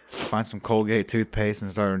 find some Colgate toothpaste,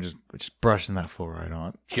 and start just brushing that fluoride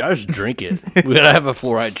on. Yeah, I just drink it. We got to have a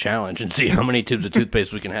fluoride challenge and see how many tubes of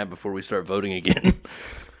toothpaste we can have before we start voting again.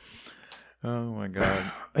 Oh, my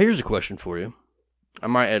God. Here's a question for you. I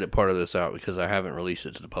might edit part of this out because I haven't released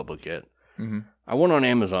it to the public yet. Mm-hmm. I went on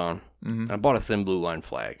Amazon, and I bought a thin blue line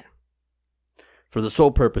flag for the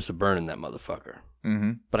sole purpose of burning that motherfucker.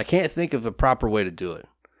 Mm-hmm. But I can't think of a proper way to do it.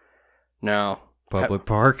 Now, Public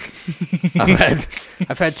park.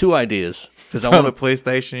 I've had two ideas because On the police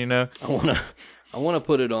station, you know. I want to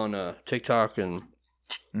put it on TikTok and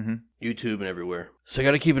YouTube and everywhere. So I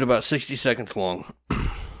got to keep it about 60 seconds long.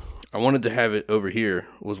 I wanted to have it over here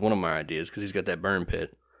was one of my ideas because he's got that burn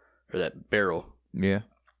pit or that barrel. Yeah.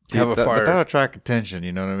 Have a fire. But that'll attract attention,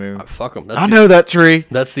 you know what I mean? Fuck him. I know that tree.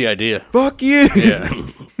 That's the idea. Fuck you. Yeah.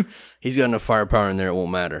 He's got enough firepower in there, it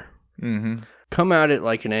won't matter. Mm-hmm. Come at it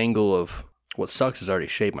like an angle of what sucks is I already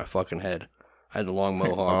shaved my fucking head. I had the long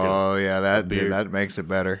mohawk. Oh, yeah, that makes it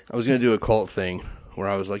better. I was going to do a cult thing where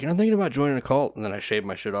I was like, I'm thinking about joining a cult. And then I shaved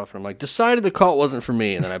my shit off and I'm like, decided the cult wasn't for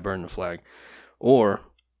me. And then I burned the flag. Or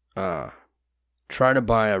try to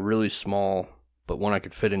buy a really small, but one I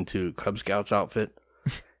could fit into Cub Scouts outfit.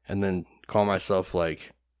 And then call myself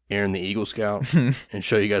like Aaron the Eagle Scout and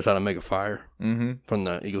show you guys how to make a fire from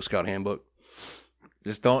the Eagle Scout handbook.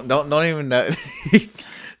 Just don't even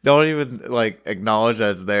don't even like acknowledge that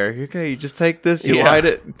it's there. Okay, you just take this, you light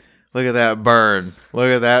it. Look at that burn. Look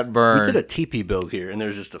at that burn. We did a teepee build here, and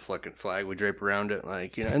there's just a fucking flag we drape around it,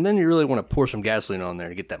 like, you know. And then you really want to pour some gasoline on there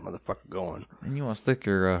to get that motherfucker going. And you want to stick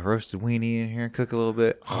your roasted weenie in here and cook a little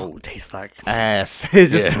bit. Oh, it tastes like ass.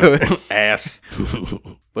 Just do it. Ass.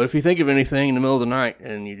 But if you think of anything in the middle of the night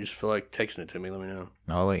and you just feel like texting it to me, let me know.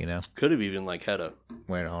 I'll let you know. Could have even like had a.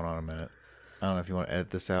 Wait, hold on a minute. I don't know if you want to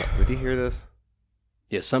edit this out. Did you hear this?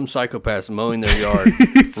 Yeah, some psychopaths mowing their yard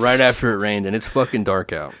right after it rained, and it's fucking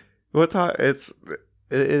dark out. What time? It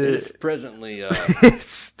is presently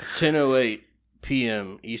 10:08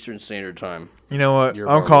 p.m. Eastern Standard Time. You know what?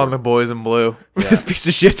 I'm calling the boys in blue. Yeah. This piece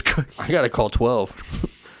of shit's I gotta call 12.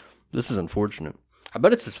 This is unfortunate. I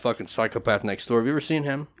bet it's this fucking psychopath next door. Have you ever seen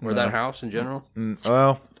him? Or that house in general?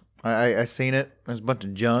 Well, I seen it. There's a bunch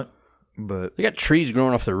of junk, but... They got trees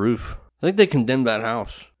growing off the roof. I think they condemned that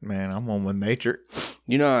house. Man, I'm one with nature.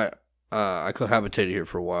 You know, I cohabitated here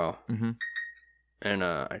for a while. Mm-hmm. And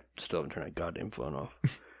I still haven't turned that goddamn phone off.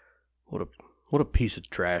 What a piece of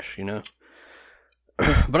trash, you know?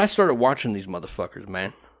 But I started watching these motherfuckers,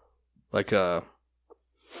 man. Like, I'm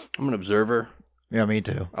an observer. Yeah, me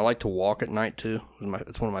too. I like to walk at night, too.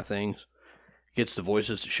 It's one of my things. Gets the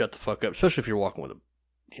voices to shut the fuck up, especially if you're walking with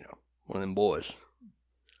one of them boys.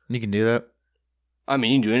 You can do that? I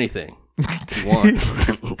mean, you can do anything you want.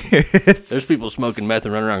 There's people smoking meth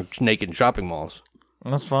and running around naked in shopping malls.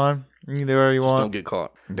 That's fine. You can do whatever you want. Don't get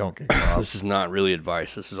caught. Don't get caught. This is not really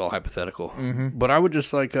advice. This is all hypothetical. Mm-hmm. But I would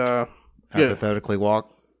just like... hypothetically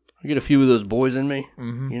walk. I get a few of those boys in me,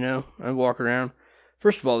 mm-hmm. you know? I walk around.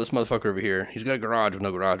 First of all, this motherfucker over here, he's got a garage with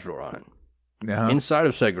no garage door on it. Uh-huh. Inside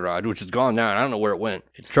of said garage, which is gone now, and I don't know where it went.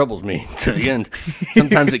 It troubles me to the end.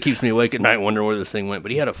 Sometimes it keeps me awake at night wondering where this thing went.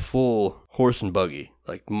 But he had a full horse and buggy,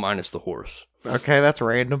 like minus the horse. Okay, that's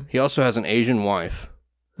random. He also has an Asian wife.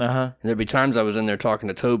 Uh-huh. And there'd be times I was in there talking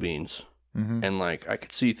to toe beans, mm-hmm. and like I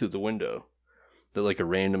could see through the window that like a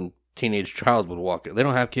random teenage child would walk in. They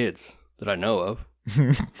don't have kids that I know of.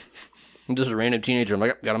 I'm just a random teenager. I'm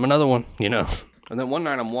like, got him another one, you know. And then one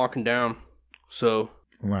night I'm walking down, so...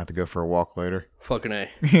 We're going to have to go for a walk later. Fucking A.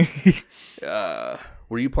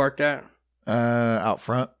 Where you parked at? Out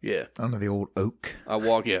front. Yeah. Under the old oak. I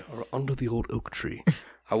walk, under the old oak tree.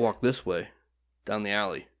 I walk this way, down the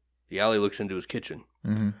alley. The alley looks into his kitchen.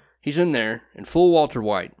 Mm-hmm. He's in there, in full Walter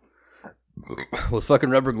White, with fucking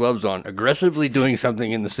rubber gloves on, aggressively doing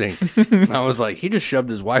something in the sink. I was like, he just shoved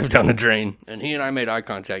his wife down the drain. And he and I made eye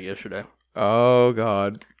contact yesterday. Oh,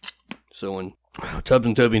 God. So when Tubbs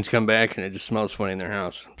and Tobeans come back and it just smells funny in their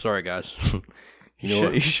house. I'm sorry, guys.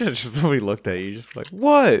 You should have just nobody looked at you. Just like,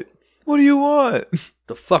 what? What do you want?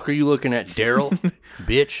 The fuck are you looking at, Daryl?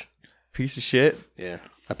 Bitch. Piece of shit. Yeah.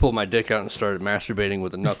 I pulled my dick out and started masturbating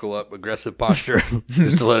with a knuckle up, aggressive posture,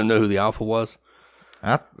 just to let him know who the alpha was.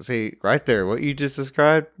 See, right there, what you just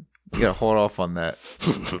described, you gotta hold off on that.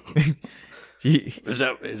 Is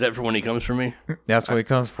that for when he comes for me? That's when he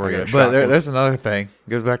comes for you. But there's another thing. It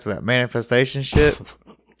goes back to that manifestation shit.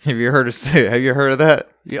 Have you heard of that?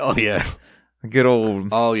 Yeah, oh yeah. Good old.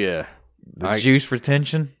 Oh yeah. Juice for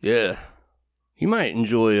tension. Yeah. You might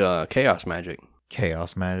enjoy chaos magic.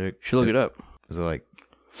 Chaos magic. You should look it up. Is it like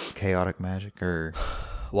chaotic magic, or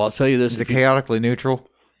Well, I'll tell you this. is it chaotically neutral?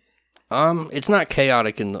 It's not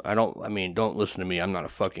chaotic, and don't listen to me. I'm not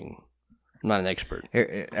an expert.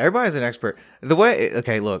 Everybody's an expert. Look,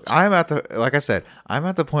 like I said, I'm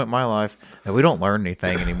at the point in my life that we don't learn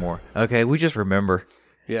anything anymore. Okay, we just remember.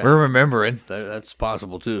 Yeah, we're remembering. That's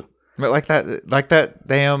possible too. But like that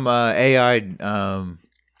damn AI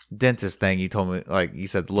dentist thing you told me, like you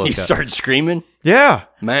said, look. You started screaming? Yeah.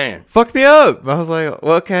 Man. Fucked me up. I was like,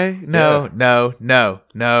 well, okay. No.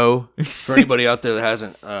 For anybody out there that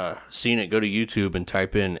hasn't seen it, go to YouTube and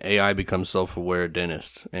type in AI becomes self-aware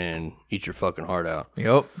dentist and eat your fucking heart out.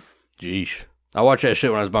 Yep. Jeez. I watched that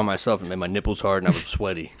shit when I was by myself and made my nipples hard and I was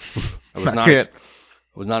sweaty. I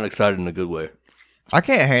was not excited in a good way. I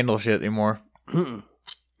can't handle shit anymore. The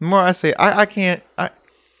more I say, I can't.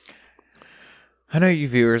 I know you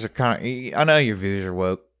viewers are I know your viewers are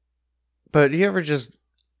woke, but do you ever just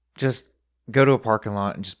go to a parking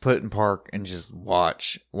lot and just put it in park and just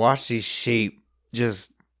watch these sheep?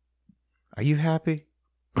 Are you happy?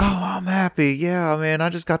 Oh, I'm happy. Yeah, man, I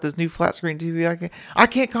just got this new flat screen TV. I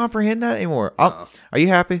can't comprehend that anymore. Are you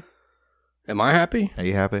happy? Am I happy? Are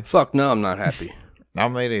you happy? Fuck no, I'm not happy.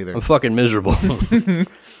 I'm not either. I'm fucking miserable. You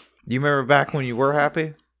remember back when you were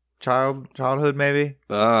happy? Childhood, maybe?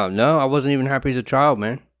 No, I wasn't even happy as a child,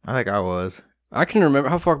 man. I think I was. I can remember.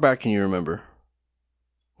 How far back can you remember?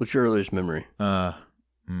 What's your earliest memory?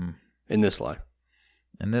 In this life.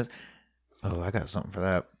 I got something for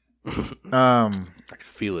that. I can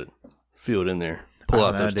feel it. Feel it in there. Pull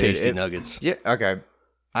out those tasty nuggets. Yeah, okay.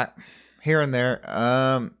 Here and there.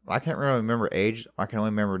 I can't really remember age. I can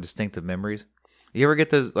only remember distinctive memories. You ever get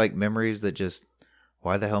those like memories that just,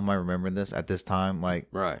 why the hell am I remembering this at this time? Like,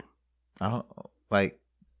 right. I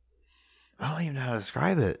don't even know how to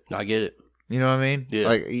describe it. I get it. You know what I mean? Yeah.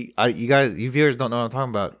 Like, you viewers don't know what I'm talking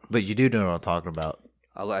about, but you do know what I'm talking about.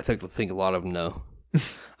 I think a lot of them know.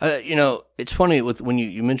 It's funny when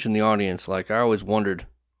you mentioned the audience. Like, I always wondered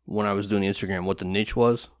when I was doing the Instagram what the niche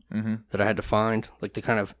was that I had to find. Like, the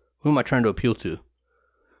kind of, who am I trying to appeal to?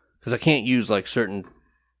 Because I can't use like certain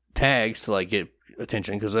tags to like get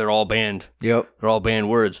attention because they're all banned. Yep. They're all banned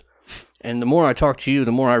words. And the more I talk to you,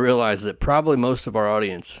 the more I realize that probably most of our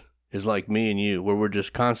audience is like me and you, where we're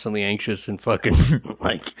just constantly anxious and fucking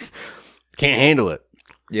like can't handle it.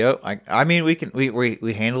 Yep. I mean, we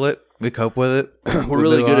handle it. We cope with it. We're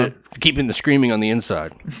really good at keeping the screaming on the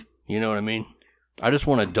inside. You know what I mean? I just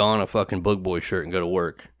want to don a fucking Bug Boy shirt and go to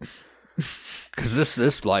work. Because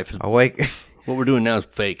this life is... What we're doing now is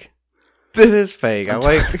fake. It is fake. I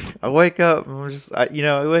wake up and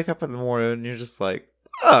I wake up in the morning and you're just like,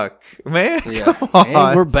 fuck, man. Yeah. Come on.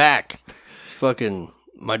 And we're back. Fucking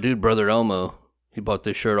my dude, brother Elmo, he bought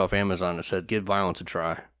this shirt off Amazon that said, "Give violence a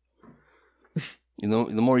try." You know,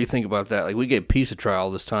 the more you think about that, like we gave peace a try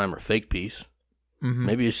all this time, or fake peace. Mm-hmm.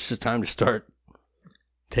 Maybe it's just time to start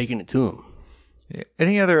taking it to him. Yeah.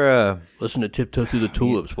 Any other listen to Tiptoe Through the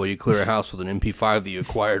Tulips while you clear a house with an MP5 that you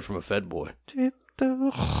acquired from a Fed boy.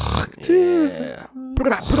 Tiptoe. Yeah.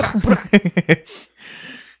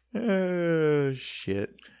 Oh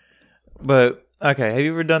shit. But okay, have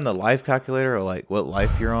you ever done the life calculator, or like what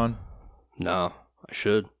life you're on? No, I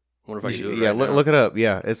should. What if I do it? Yeah, look it up.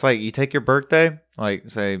 Yeah, it's like you take your birthday, like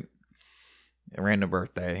say a random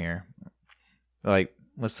birthday here, like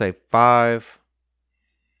let's say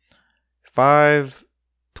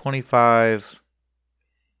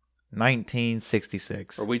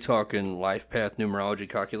 5/25/1966. Are we talking life path numerology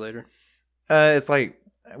calculator? It's like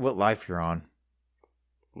what life you're on.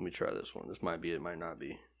 Let me try this one. This might be it, might not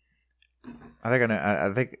be. I think I know.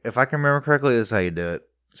 I think if I can remember correctly, this is how you do it.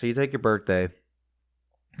 So you take your birthday.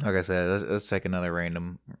 Like I said, let's take another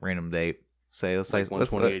random date. Let's say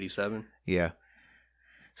 1/20/87. Yeah.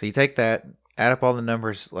 So you take that, add up all the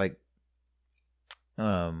numbers, like.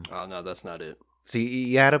 Oh no, that's not it. So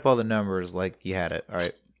you add up all the numbers like you had it. All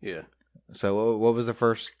right. Yeah. So what was the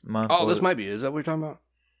first month? Oh, this might be. Is that what you're talking about?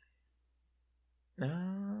 No.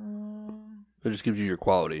 It just gives you your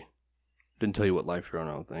quality. Didn't tell you what life you're on,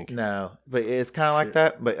 I don't think. No, but it's kind of like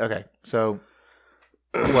that. But okay, so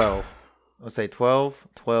 12. Let's say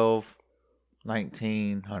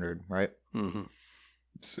 1900, right? Mm-hmm.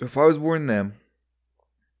 So if I was born then,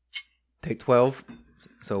 take 12.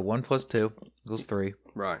 So 1 plus 2 equals 3.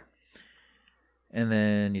 Right. And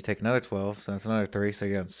then you take another 12. So that's another 3. So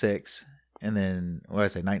you're on 6. And then, what did I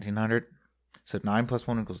say, 1900? So 9 plus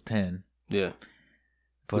 1 equals 10. Yeah.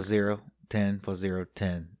 Plus 0, 10, plus 0,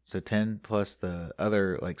 10. So 10 plus the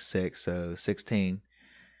other, like 6, so 16.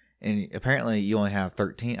 And apparently you only have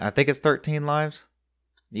 13. I think it's 13 lives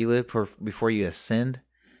you live before you ascend.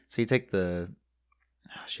 So you take the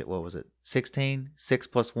shit, what was it? 16? 6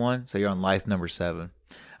 plus 1? So you're on life number 7.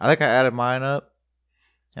 I think I added mine up,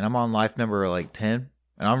 and I'm on life number, like, 10.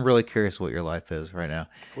 And I'm really curious what your life is right now.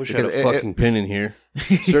 Wish I had a fucking pin in here.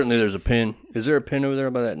 Certainly there's a pin. Is there a pin over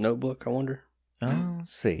there by that notebook, I wonder?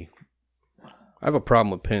 Let's see. I have a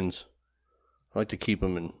problem with pins. I like to keep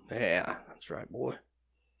them in. Yeah, that's right, boy.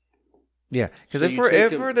 Yeah, because So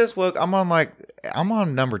if we're this woke, I'm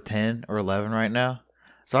on number 10 or 11 right now.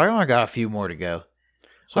 So I only got a few more to go.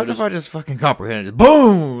 So what if I just fucking comprehend it? Just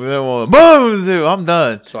boom, then one, boom, two, I'm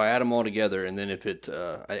done. So I add them all together, and then if it,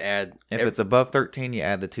 I add. If it's above 13, you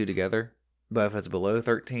add the 2 together. But if it's below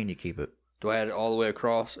 13, you keep it. Do I add it all the way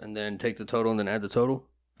across and then take the total and then add the total?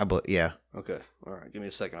 Yeah. Okay. All right. Give me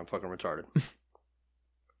a second. I'm fucking retarded.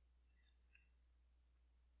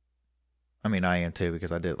 I mean, I am too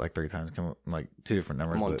because I did it like 3 times. Come up, like 2 different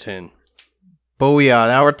numbers. I'm on 10. Booyah!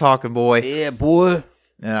 Now we're talking, boy. Yeah, boy.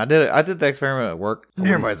 And I did the experiment at work.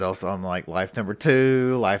 Everybody's else on like life number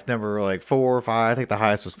 2, life number like 4 or 5. I think the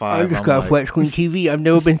highest was 5. I just got a flat screen TV. I've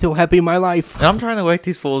never been so happy in my life. And I'm trying to wake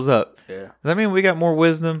these fools up. Yeah. Does that mean we got more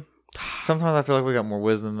wisdom? Sometimes I feel like we got more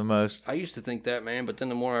wisdom than most. I used to think that, man, but then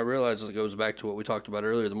the more I realize it goes back to what we talked about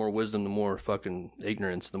earlier, the more wisdom, the more fucking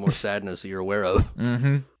ignorance, the more sadness that you're aware of.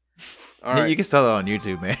 Mm-hmm. All right. You can sell that on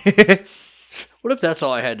YouTube, man. What if that's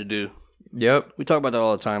all I had to do? Yep. We talk about that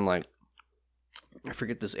all the time, like, I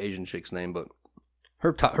forget this Asian chick's name, but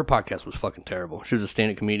her podcast was fucking terrible. She was a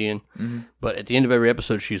stand-up comedian, but at the end of every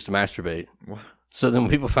episode, she used to masturbate. What? So then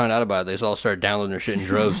when people found out about it, they all started downloading their shit in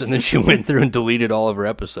droves, and then she went through and deleted all of her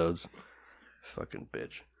episodes. Fucking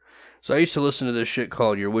bitch. So I used to listen to this shit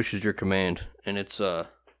called Your Wish is Your Command, and it's, I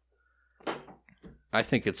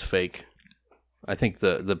think it's fake. I think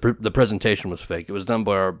the presentation was fake. It was done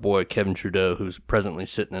by our boy Kevin Trudeau, who's presently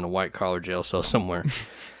sitting in a white-collar jail cell somewhere.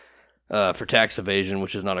 For tax evasion,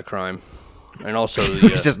 which is not a crime. And also...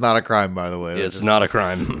 it's just not a crime, by the way. Yeah, it's not a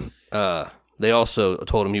crime. They also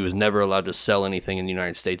told him he was never allowed to sell anything in the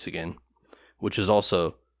United States again, which is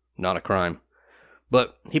also not a crime.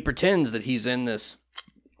 But he pretends that he's in this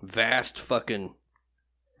vast fucking,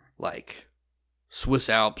 like, Swiss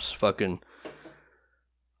Alps fucking,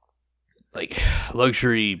 like,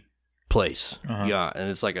 luxury place. Yeah,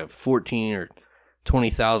 and it's like a $14,000 or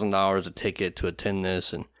 $20,000 a ticket to attend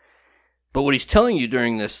this, and but what he's telling you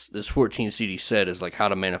during this 14 CD set is like how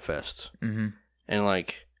to manifest. Mm-hmm. And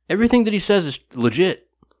like everything that he says is legit.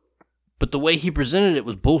 But the way he presented it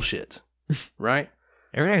was bullshit. Right?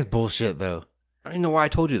 Everything's bullshit though. I don't know why I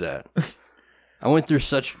told you that. I went through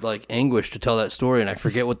such like anguish to tell that story and I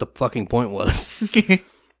forget what the fucking point was.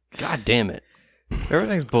 God damn it.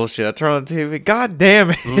 Everything's bullshit. I turn on the TV. God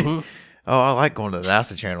damn it. Mm-hmm. Oh, I like going to the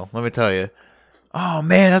NASA channel. Let me tell you. Oh,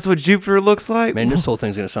 man, that's what Jupiter looks like? Man, this whole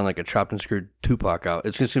thing's going to sound like a chopped and screwed Tupac out.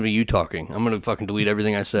 It's just going to be you talking. I'm going to fucking delete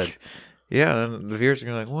everything I said. Yeah, then the viewers are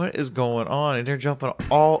going to be like, what is going on? And they're jumping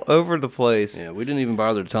all over the place. Yeah, we didn't even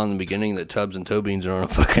bother to tell in the beginning that Tubbs and Toe Beans are on a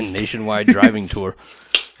fucking nationwide driving tour.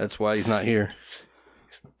 That's why he's not here.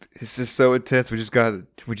 It's just so intense. We just had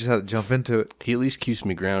to jump into it. He at least keeps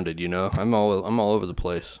me grounded, you know? I'm all over the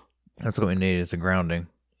place. That's what we need is a grounding.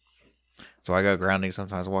 So I go grounding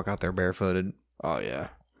sometimes. I walk out there barefooted. Oh, yeah.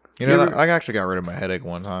 You know, I actually got rid of my headache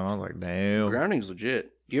one time. I was like, damn. Grounding's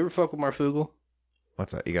legit. You ever fuck with Marfugal?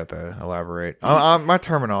 What's that? You got to elaborate. My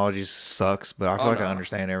terminology sucks, but I feel I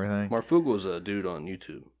understand everything. Marfugal is a dude on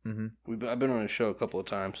YouTube. Mm-hmm. I've been on his show a couple of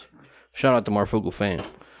times. Shout out to Marfugal fan.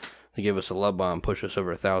 They gave us a love bomb, push us over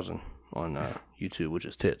 1,000 on YouTube, which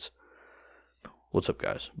is tits. What's up,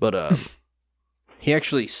 guys? But he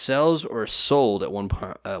actually sells or sold at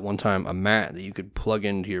one time a mat that you could plug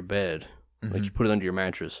into your bed. Mm-hmm. Like you put it under your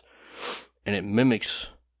mattress, and it mimics,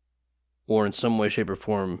 or in some way, shape, or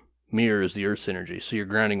form, mirrors the Earth's energy. So you're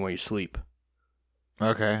grounding while you sleep.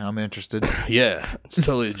 Okay, I'm interested. Yeah, it's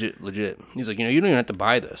totally legit. He's like, you don't even have to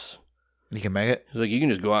buy this. You can make it? He's like, you can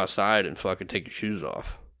just go outside and fucking take your shoes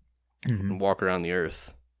off and walk around the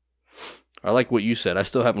Earth. I like what you said. I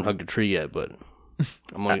still haven't hugged a tree yet, but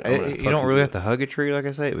I'm gonna you don't really have to hug a tree, like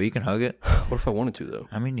I say, but you can hug it. What if I wanted to, though?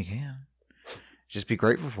 I mean, you can. Just be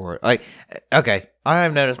grateful for it. Like, okay, I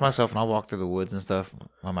have noticed myself when I walk through the woods and stuff.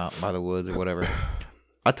 I'm out by the woods or whatever.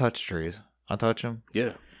 I touch trees. I touch them.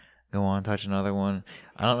 Yeah. Go on, touch another one.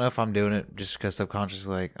 I don't know if I'm doing it just because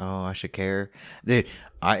subconsciously, like, oh, I should care. Dude,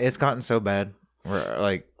 it's gotten so bad where,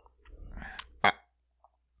 like,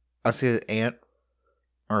 I see an ant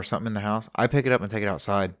or something in the house. I pick it up and take it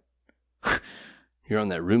outside. You're on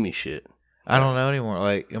that roomy shit. I don't know anymore.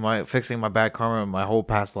 Like, am I fixing my bad karma in my whole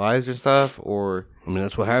past lives and stuff? Or I mean,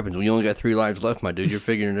 that's what happens when you only got 3 lives left, my dude. You're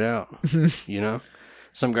figuring it out. You know?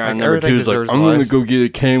 Some guy Like, in number everything 2 is like, deserves I'm going to lives. go get a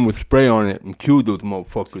can with spray on it and kill those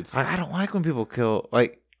motherfuckers. I don't like when people kill.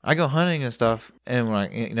 Like, I go hunting and stuff, and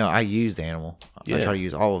when I use the animal. I try to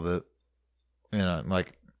use all of it.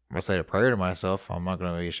 Like, I say a prayer to myself. I'm not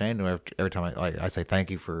going to be ashamed of every time I say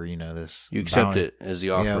thank you for this. You accept bounty. it as the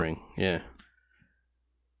offering. Yeah.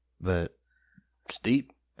 But It's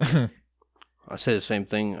deep. I say the same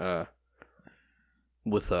thing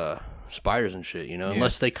with spiders and shit,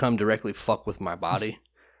 Unless they come directly fuck with my body,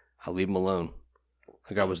 I leave them alone.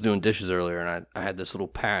 Like I was doing dishes earlier, and I had this little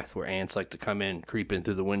path where ants like to come in, creep in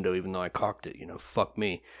through the window, even though I caulked it, fuck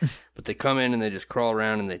me. But they come in and they just crawl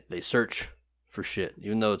around and they search for shit,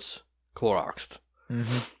 even though it's Cloroxed.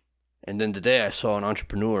 Mm-hmm. And then today I saw an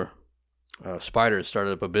entrepreneur, Spider,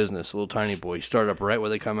 started up a business, a little tiny boy. He started up right where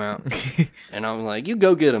they come out. And I'm like, you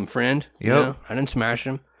go get him, friend. Yep. I didn't smash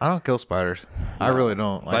him. I don't kill spiders. No. I really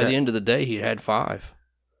don't. By the end of the day, he had 5.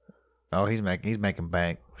 Oh, he's making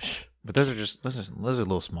bank. But those are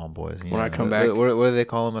little small boys. When I come back, what do they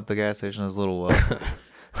call them at the gas station? Those little.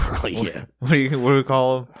 Oh, yeah. What do we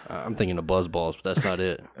call them? I'm thinking of buzz balls, but that's not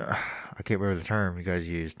it. I can't remember the term you guys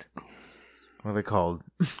used. What are they called?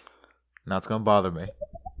 Now it's gonna bother me.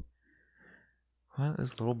 What are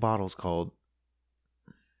those little bottles called?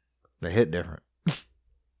 They hit different.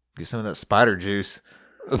 Get some of that spider juice.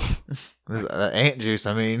 Ant juice,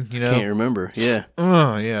 I mean, Can't remember. Yeah.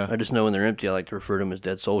 Oh, yeah. I just know when they're empty, I like to refer to them as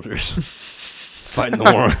dead soldiers. fighting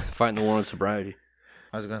the war on sobriety.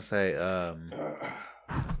 I was gonna say,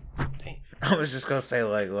 I was just gonna say,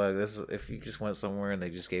 like, look, this is, if you just went somewhere and they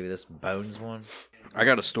just gave you this bones one. I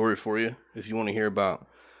got a story for you if you want to hear about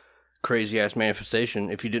crazy ass manifestation.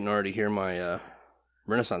 If you didn't already hear my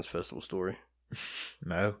Renaissance Festival story.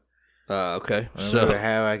 No. Okay. So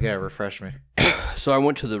how I gotta refresh me. So I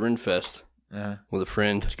went to the Renfest with a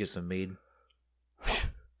friend. Did you get some mead?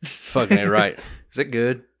 Fucking ain't right. Is it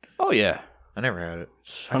good? Oh yeah. I never had it.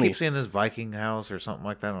 I keep seeing this Viking house or something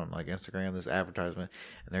like that on like Instagram, this advertisement,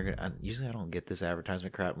 and they're gonna. Usually, I don't get this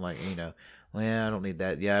advertisement crap. I'm like, well, yeah, I don't need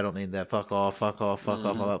that. Yeah, I don't need that. Fuck off, fuck off, fuck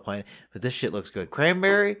off. I'm not playing. But this shit looks good.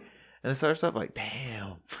 Cranberry and this other stuff. Like,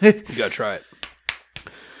 damn. You gotta try it.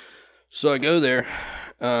 So I go there.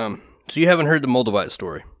 So you haven't heard the Moldavite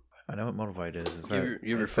story? I know what Moldavite is. Is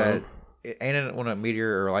you ever found? Ain't it when a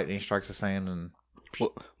meteor or lightning strikes the sand? And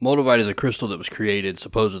well, Moldavite is a crystal that was created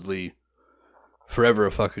supposedly forever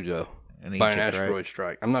a fuck ago by an asteroid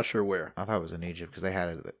strike. I'm not sure where. I thought it was in Egypt because they had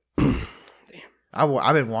it. Damn.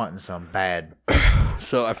 I've been wanting some bad.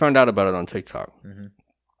 So I found out about it on TikTok,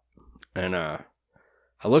 and I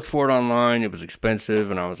looked for it online. It was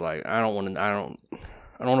expensive, and I was like, I don't want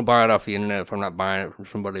to buy it off the internet if I'm not buying it from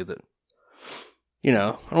somebody that, I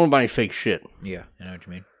don't want to buy any fake shit. Yeah, I know what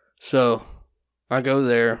you mean. So I go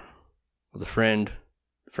there with a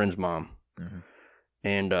friend's mom,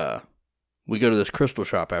 and we go to this crystal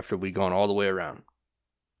shop after we'd gone all the way around.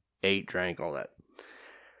 Ate, drank, all that.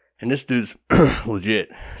 And this dude's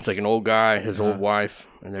legit. It's like an old guy, his old wife,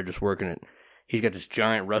 and they're just working it. He's got this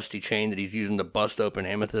giant rusty chain that he's using to bust open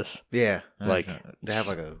amethyst. Yeah. Like they have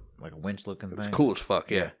like a winch looking thing. It's cool as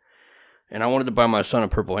fuck, yeah. And I wanted to buy my son a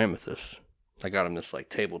purple amethyst. I got him this like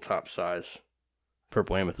tabletop size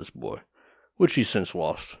purple amethyst boy, which he's since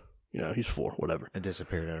lost. He's 4, whatever. It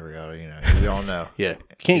disappeared out of reality, We all know. Yeah.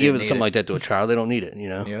 Can't give it something like that to a child. They don't need it,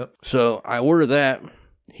 Yep. So I order that.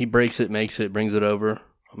 He breaks it, makes it, brings it over.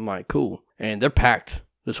 I'm like, cool. And they're packed.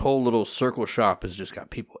 This whole little circle shop has just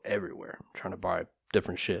got people everywhere trying to buy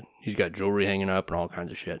different shit. He's got jewelry hanging up and all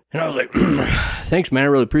kinds of shit. And I was like, thanks, man. I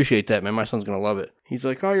really appreciate that, man. My son's going to love it. He's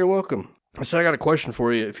like, oh, you're welcome. I said, I got a question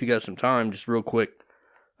for you if you got some time, just real quick.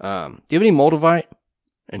 Do you have any Moldavite?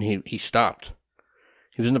 And he stopped.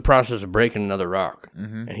 He was in the process of breaking another rock.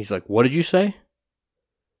 And he's like, what did you say?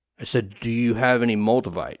 I said, do you have any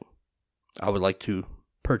Moldavite? I would like to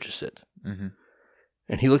purchase it.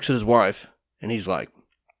 And he looks at his wife, and he's like,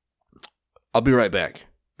 I'll be right back.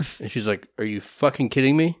 And she's like, are you fucking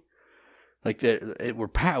kidding me? Like,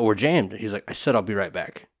 we're jammed. He's like, I said I'll be right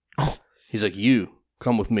back. He's like, you,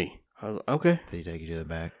 come with me. I was like, okay. Did he take you to the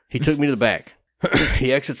back? He took me to the back.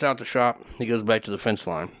 He exits out the shop. He goes back to the fence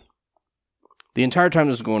line. The entire time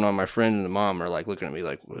this is going on, my friend and the mom are like looking at me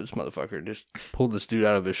like, well, this motherfucker just pulled this dude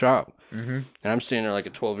out of his shop. And I'm standing there like a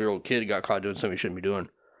 12-year-old kid who got caught doing something he shouldn't be doing.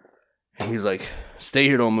 And he's like, stay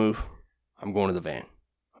here, don't move. I'm going to the van.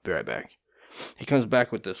 I'll be right back. He comes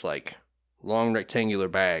back with this like long rectangular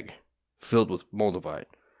bag filled with Moldavite.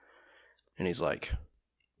 And he's like,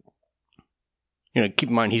 keep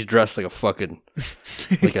in mind, he's dressed like a fucking,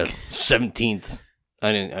 like a 17th.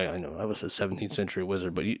 I know, I was a 17th century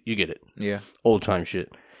wizard, but you get it. Yeah. Old time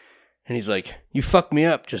shit. And he's like, you fucked me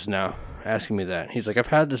up just now. asking me that. He's like, I've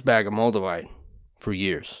had this bag of Moldavite for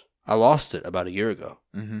years. I lost it about a year ago.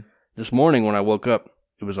 Mm-hmm. This morning when I woke up,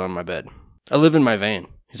 it was on my bed. I live in my van.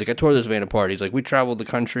 He's like, I tore this van apart. He's like, we traveled the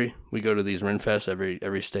country. We go to these Renfests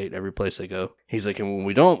every state, every place they go. He's like, and when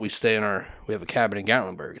we don't, we have a cabin in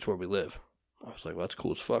Gatlinburg. It's where we live. I was like, well, that's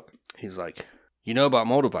cool as fuck. He's like, you know about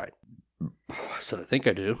Moldavite? I said, I think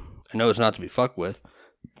I do. I know it's not to be fucked with.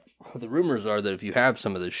 The rumors are that if you have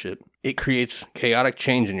some of this shit, it creates chaotic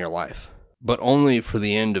change in your life, but only for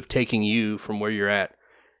the end of taking you from where you're at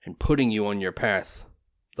and putting you on your path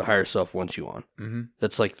the higher self wants you on. Mm-hmm.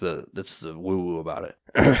 That's the woo-woo about it.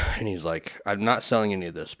 And he's like, I'm not selling any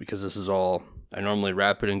of this because this is all, I normally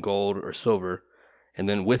wrap it in gold or silver, and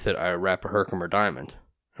then with it, I wrap a Herkimer diamond.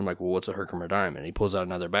 I'm like, well, what's a Herkimer diamond? He pulls out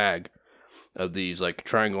another bag of these, like,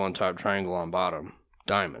 triangle on top, triangle on bottom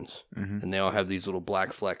diamonds. Mm-hmm. And they all have these little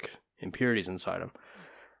black fleck impurities inside them.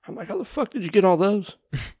 I'm like, how the fuck did you get all those?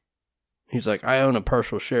 He's like, I own a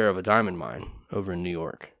partial share of a diamond mine over in New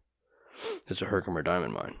York. It's a Herkimer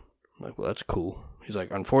diamond mine. I'm like, well, that's cool. He's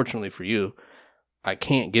like, unfortunately for you, I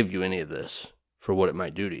can't give you any of this for what it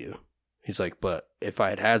might do to you. He's like, but if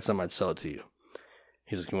I had some, I'd sell it to you.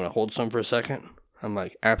 He's like, you want to hold some for a second? I'm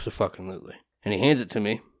like, abso-fucking-lutely. And he hands it to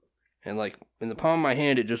me. And, like, in the palm of my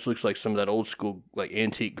hand, it just looks like some of that old school, like,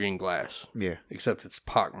 antique green glass. Yeah. Except it's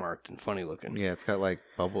pockmarked and funny looking. Yeah, it's got, like,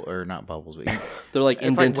 not bubbles, but... They're, like,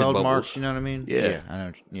 indented weld bubbles. Marks, you know what I mean? Yeah. I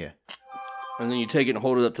know. Yeah. And then you take it and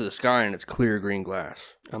hold it up to the sky, and it's clear green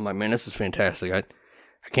glass. I'm like, man, this is fantastic. I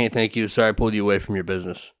can't thank you. Sorry I pulled you away from your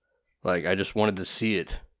business. Like, I just wanted to see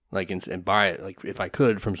it, like, and buy it, like, if I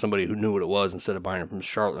could, from somebody who knew what it was instead of buying it from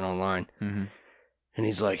Charlotte online. Mm-hmm. And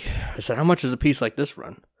he's like, I said, how much does a piece like this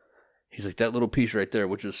run? He's like, that little piece right there,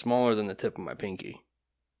 which is smaller than the tip of my pinky.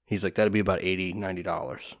 He's like, that'd be about $80,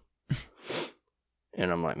 $90.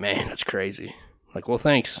 And I'm like, man, that's crazy. Like, well,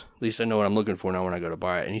 thanks. At least I know what I'm looking for now when I go to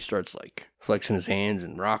buy it. And he starts, like, flexing his hands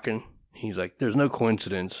and rocking. He's like, there's no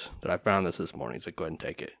coincidence that I found this morning. He's like, go ahead and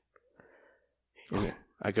take it. And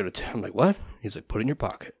I go to I'm like, what? He's like, put it in your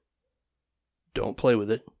pocket. Don't play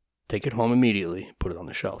with it. Take it home immediately and put it on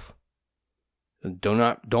the shelf. And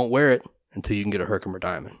don't wear it until you can get a Herkimer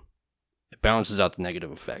diamond. It balances out the negative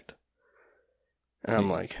effect. And I'm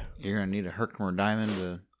like, you're going to need a Herkimer diamond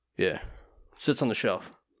to... Yeah. Sits on the shelf.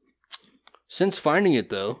 Since finding it,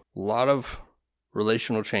 though, a lot of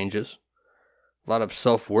relational changes, a lot of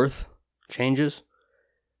self-worth changes,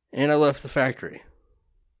 and I left the factory.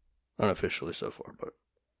 Unofficially so far, but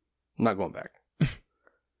I'm not going back.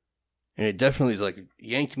 And it definitely is like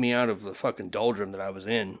yanked me out of the fucking doldrum that I was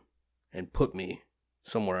in and put me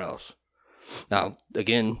somewhere else. Now,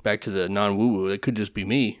 again, back to the non-woo-woo, it could just be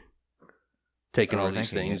me taking all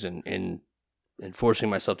these things and forcing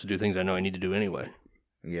myself to do things I know I need to do anyway.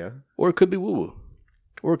 Yeah. Or it could be woo-woo.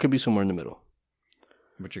 Or it could be somewhere in the middle.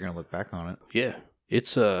 But you're going to look back on it. Yeah.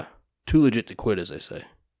 It's too legit to quit, as they say.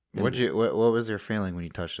 What was your feeling when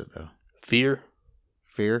you touched it, though? Fear.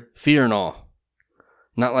 Fear? Fear and awe.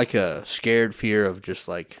 Not like a scared fear of just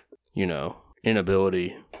like,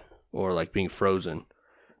 inability or like being frozen.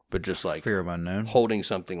 But just like fear of unknown, holding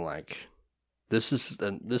something like this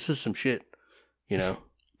is some shit,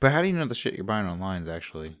 But how do you know the shit you're buying online is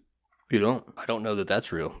actually? You don't. I don't know that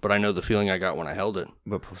that's real, but I know the feeling I got when I held it.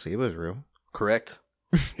 But placebo is real. Correct.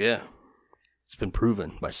 Yeah, it's been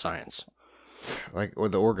proven by science. Or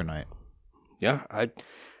the organite. Yeah,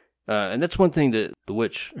 and that's one thing that the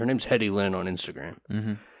witch. Her name's Hetty Lynn on Instagram.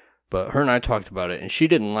 Mm-hmm. But her and I talked about it, and she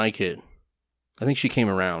didn't like it. I think she came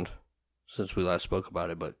around since we last spoke about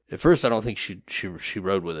it, but at first I don't think she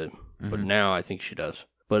rode with it, but now I think she does.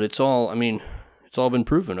 But it's all been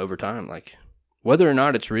proven over time, like whether or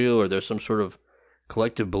not it's real or there's some sort of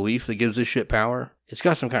collective belief that gives this shit power, it's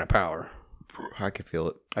got some kind of power. I can feel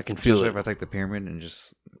it. I can feel it. If I take the pyramid and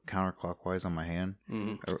just counterclockwise on my hand,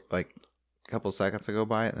 like a couple of seconds I go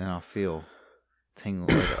by it, and then I'll feel tingle,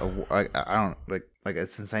 like a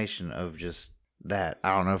sensation of just that.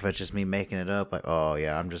 I don't know if it's just me making it up, like, oh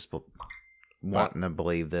yeah, I'm just wanting to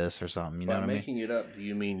believe this or something. You know what I mean? Making it up, do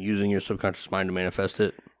you mean using your subconscious mind to manifest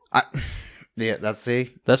it? Yeah,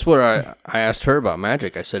 that's where I asked her about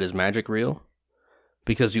magic. I said, is magic real?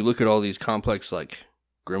 Because you look at all these complex, like,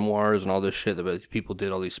 grimoires and all this shit that people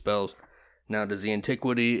did, all these spells. Now, does the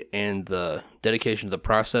antiquity and the dedication to the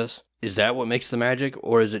process, is that what makes the magic?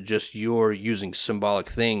 Or is it just you're using symbolic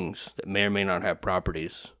things that may or may not have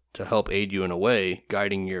properties to help aid you in a way,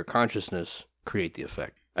 guiding your consciousness, create the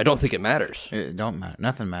effect? I don't think it matters. It don't matter.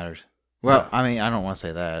 Nothing matters. Well, I mean, I don't want to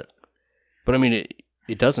say that. But I mean,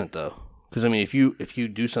 it doesn't, though. Because, I mean, if you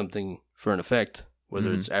do something for an effect,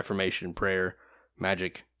 whether it's affirmation, prayer,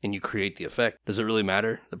 magic and you create the effect, does it really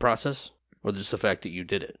matter, the process? Or just the fact that you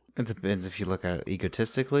did it? It depends if you look at it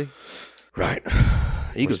egotistically. Right.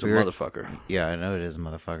 Ego's a motherfucker. Yeah, I know it is a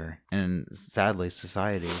motherfucker. And sadly,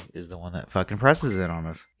 society is the one that fucking presses it on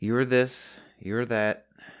us. You're this, you're that.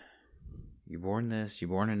 You're born this, you're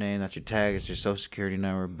born a name, that's your tag, it's your social security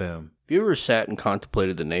number, boom. Have you ever sat and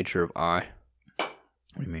contemplated the nature of I? What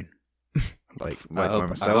do you mean? I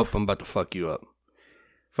hope I'm about to fuck you up.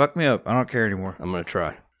 Fuck me up. I don't care anymore. I'm going to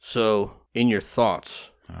try. So, in your thoughts.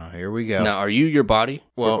 Here we go. Now, are you your body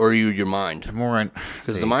or are you your mind?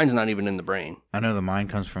 Because the mind's not even in the brain. I know the mind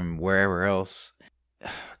comes from wherever else.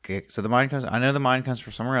 Okay, so I know the mind comes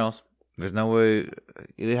from somewhere else. There's no way.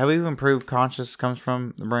 Have we even proved conscious comes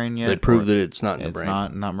from the brain yet? They proved that it's not in the brain.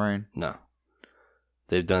 It's not brain? No.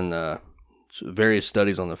 They've done various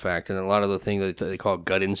studies on the fact, and a lot of the things that they call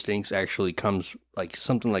gut instincts actually comes like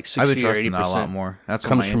something like 60 or 80%. A lot more. That's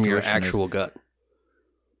comes from your actual gut.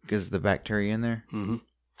 Is the bacteria in there? Mm-hmm.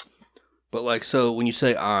 But like, so when you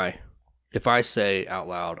say I, if I say out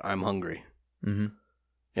loud, I'm hungry. Mm-hmm.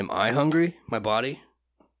 Am I hungry? My body?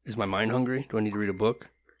 Is my mind hungry? Do I need to read a book?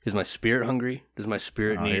 Is my spirit hungry? Does my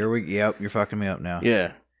spirit need... Yep, you're fucking me up now.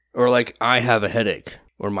 Yeah. Or like, I have a headache.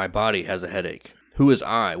 Or my body has a headache. Who is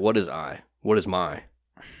I? What is I? What is my?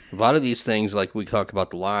 A lot of these things, like we talk about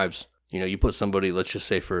the lives, you put somebody, let's just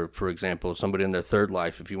say for example, somebody in their third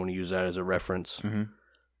life, if you want to use that as a reference,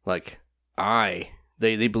 like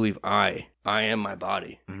they believe I am my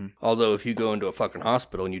body. Mm-hmm. Although if you go into a fucking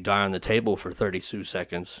hospital and you die on the table for 32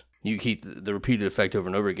 seconds, you keep the repeated effect over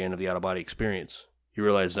and over again of the out-of-body experience. You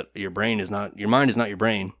realize that your mind is not your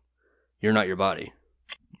brain. You're not your body.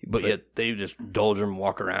 But yet they just doldrum,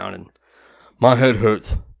 walk around, and my head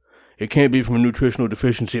hurts. It can't be from a nutritional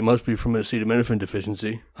deficiency. It must be from a acetaminophen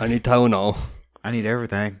deficiency. I need Tylenol. I need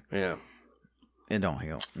everything. Yeah. It don't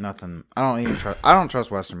heal. Nothing. I don't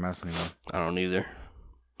trust Western medicine anymore. I don't either.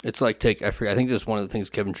 It's like I think that's one of the things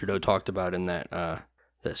Kevin Trudeau talked about in that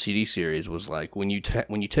CD series was like when you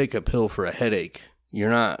take a pill for a headache, you're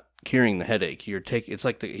not curing the headache. It's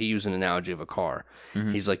like he used an analogy of a car.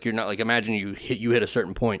 Mm-hmm. He's like, you're not like, imagine you hit a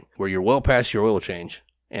certain point where you're well past your oil change,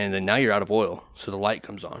 and then now you're out of oil, so the light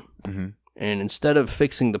comes on. Mm-hmm. And instead of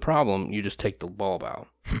fixing the problem, you just take the bulb out.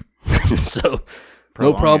 So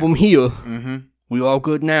no problem here. Mm-hmm. We all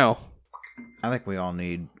good now. I think we all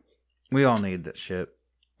need that shit.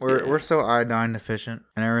 We're so iodine deficient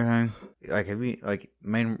and everything.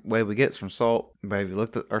 Main way we get is from salt. But have you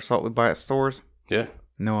looked at our salt we buy at stores? Yeah.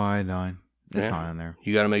 No iodine. It's not in there.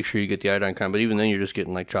 You got to make sure you get the iodine kind, but even then you're just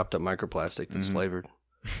getting like chopped up microplastic that's flavored.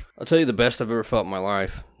 I'll tell you the best I've ever felt in my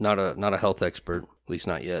life. Not a health expert, at least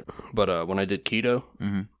not yet. But when I did keto,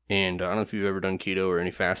 and I don't know if you've ever done keto or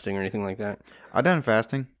any fasting or anything like that. I've done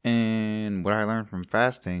fasting, and what I learned from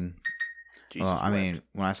fasting. Mean,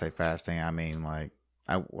 when I say fasting, I mean like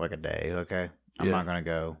a day. Okay, I'm not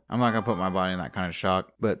gonna put my body in that kind of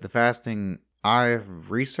shock. But the fasting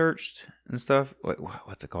I've researched and stuff.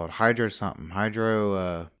 What's it called? Hydro. You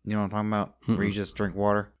know what I'm talking about? Mm-hmm. Where you just drink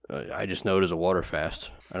water. I just know it as a water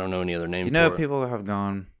fast. I don't know any other name for it. People have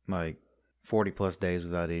gone like 40 plus days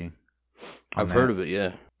without eating. I've heard of it,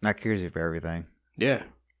 yeah. That cures you for everything. Yeah.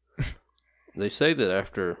 They say that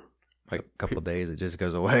after like a couple of days, it just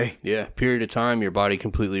goes away. Yeah. Period of time, your body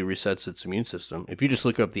completely resets its immune system. If you just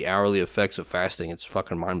look up the hourly effects of fasting, it's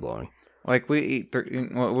fucking mind-blowing. Like we eat,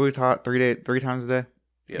 we taught 3 times a day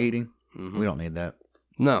eating. Mm-hmm. We don't need that.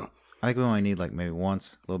 No. I think we only need like maybe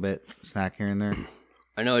once, a little bit, snack here and there.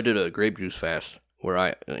 I know I did a grape juice fast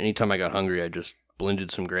where anytime I got hungry, I just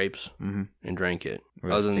blended some grapes and drank it.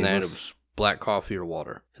 Other than that, it was black coffee or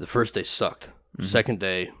water. The first day sucked. The second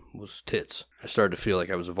day was tits. I started to feel like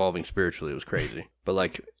I was evolving spiritually. It was crazy. But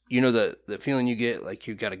like, the feeling you get, like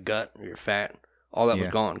you got a gut or you're fat, all that was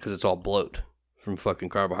gone because it's all bloat from fucking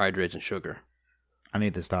carbohydrates and sugar. I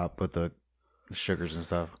need to stop with the sugars and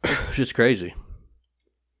stuff. It's just crazy.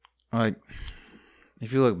 Like,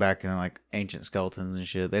 if you look back in like ancient skeletons and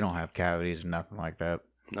shit, they don't have cavities or nothing like that.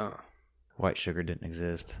 No. White sugar didn't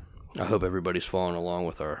exist. I hope everybody's following along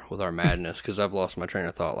with our madness, because I've lost my train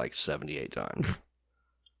of thought like 78 times.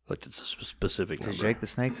 Like it's a specific number. Jake the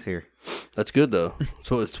Snake's here. That's good though.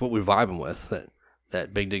 So it's what we're vibing with.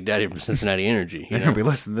 That Big Dick Daddy from Cincinnati energy. They're gonna be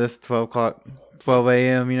listening to this 12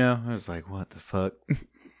 a.m. I was like, what the fuck?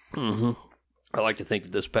 Mm-hmm. I like to think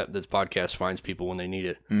that this podcast finds people when they need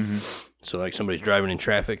it. Mm-hmm. So like somebody's driving in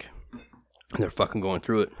traffic and they're fucking going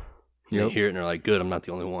through it. They hear it and they're like, good, I'm not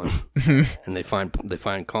the only one. And they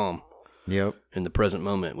find calm. Yep. In the present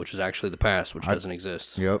moment, which is actually the past, which doesn't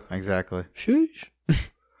exist. Yep, exactly. Sheesh.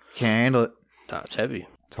 Can't handle it. Nah, it's heavy.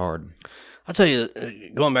 It's hard. I'll tell you,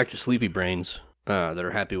 going back to sleepy brains, that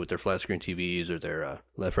are happy with their flat screen TVs or their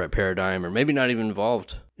left-right paradigm, or maybe not even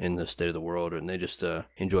involved in the state of the world, and they just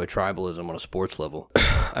enjoy tribalism on a sports level.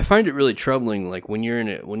 I find it really troubling, like when you're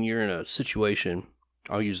in a situation.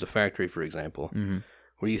 I'll use the factory for example,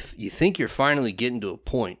 where you think you're finally getting to a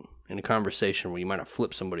point in a conversation where you might have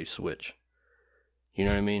flipped somebody's switch. You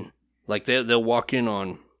know what I mean? Like they'll walk in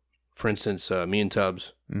on, for instance, me and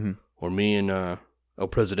Tubbs, or me and El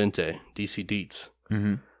Presidente, DC Deets.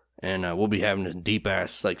 And we'll be having a deep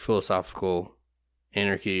ass like philosophical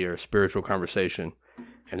anarchy or spiritual conversation,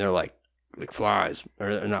 and they're like flies,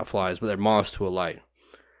 or not flies, but they're moths to a light.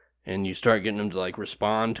 And you start getting them to like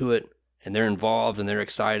respond to it, and they're involved and they're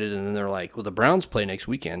excited, and then they're like, "Well, the Browns play next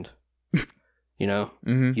weekend." You know,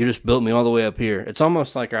 you just built me all the way up here. It's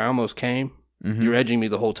almost like I almost came. You're edging me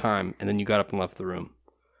the whole time, and then you got up and left the room.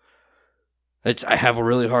 I have a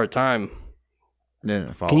really hard time.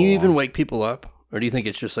 Can you even wake people up? Or do you think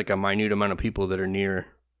it's just like a minute amount of people that are near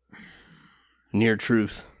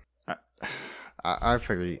truth? I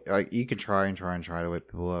figure like you could try to wake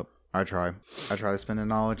people up. I try to spin the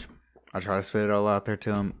knowledge. I try to spit it all out there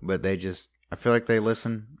to them, but I feel like they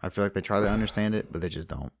listen. I feel like they try to understand it, but they just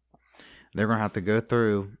don't. They're going to have to go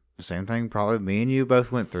through the same thing probably me and you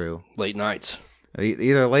both went through. Late nights.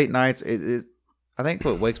 Either late nights. I think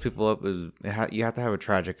what wakes people up is you have to have a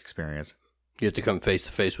tragic experience. You have to come face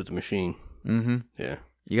to face with the machine. Yeah.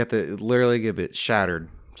 You got to literally get it shattered.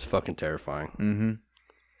 It's fucking terrifying.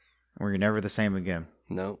 Where you're never the same again.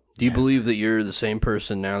 No. Do you believe that you're the same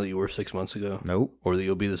person now that you were 6 months ago? Nope. Or that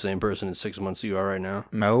you'll be the same person in 6 months that you are right now?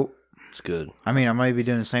 Nope. It's good. I mean, I might be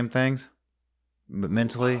doing the same things, but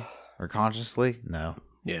mentally or consciously, no.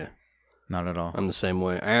 Yeah. Not at all. I'm the same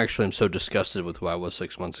way. I actually am so disgusted with who I was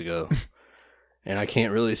 6 months ago. And I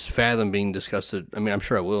can't really fathom being disgusted. I mean, I'm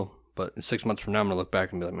sure I will. But in 6 months from now, I'm going to look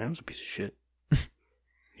back and be like, man, I was a piece of shit.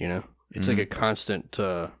 You know? It's like a constant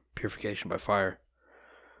purification by fire.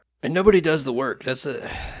 And nobody does the work. That's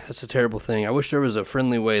a terrible thing. I wish there was a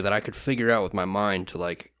friendly way that I could figure out with my mind to,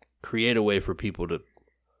 like, create a way for people to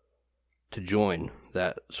join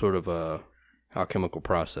that sort of alchemical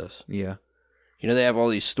process. Yeah. You know, they have all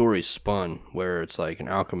these stories spun where it's like an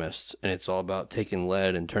alchemist, and it's all about taking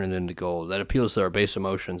lead and turning it into gold. That appeals to our base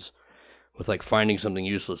emotions. With like finding something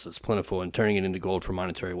useless that's plentiful and turning it into gold for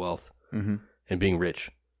monetary wealth and being rich.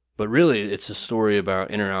 But really, it's a story about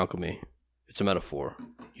inner alchemy. It's a metaphor.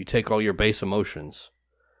 You take all your base emotions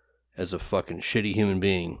as a fucking shitty human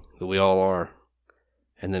being that we all are,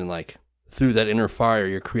 and then like through that inner fire,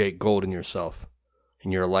 you create gold in yourself,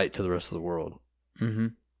 and you're a light to the rest of the world.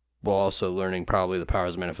 While also learning probably the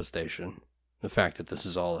powers of manifestation, the fact that this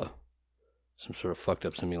is all some sort of fucked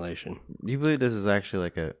up simulation. Do you believe this is actually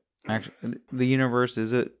like the universe,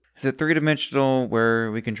 is it 3-dimensional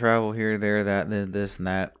where we can travel here, there, that, this, and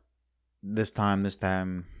that, this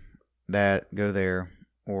time, that, go there?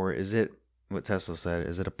 Or is it what Tesla said?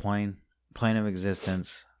 Is it a plane of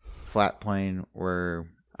existence, flat plane, where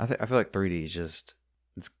I feel like 3D is just,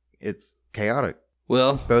 it's chaotic.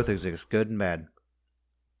 Well, both exist, good and bad.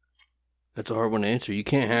 That's a hard one to answer. You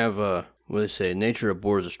can't have, what do they say, nature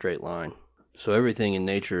abhors a straight line. So everything in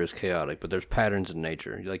nature is chaotic, but there's patterns in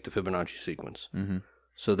nature, like the Fibonacci sequence.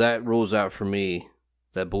 So that rules out for me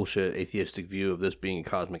that bullshit atheistic view of this being a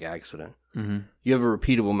cosmic accident. You have a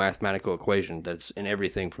repeatable mathematical equation that's in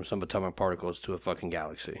everything from subatomic particles to a fucking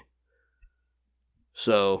galaxy.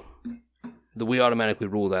 So we automatically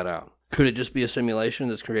rule that out. Could it just be a simulation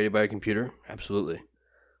that's created by a computer? Absolutely.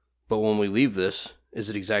 But when we leave this, is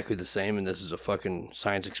it exactly the same, and this is a fucking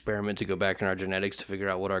science experiment to go back in our genetics to figure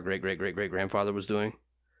out what our great-great-great-great-grandfather was doing?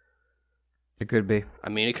 It could be. I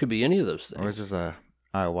mean, it could be any of those things. Or it's just a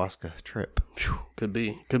ayahuasca trip. Could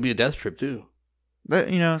be. Could be a death trip, too.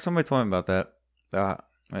 Somebody told me about that.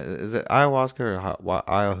 Is it ayahuasca or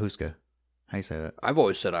ayahuasca? How you say that? I've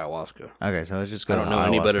always said ayahuasca. Okay, so it's just I don't know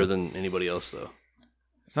any better than anybody else, though.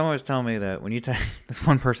 Someone was telling me that when you take... This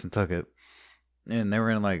one person took it. And they were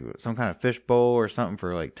in like some kind of fish bowl or something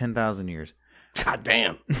for like 10,000 years. God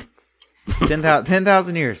damn.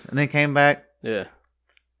 10,000 years. And then came back. Yeah.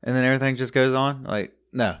 And then everything just goes on. Like,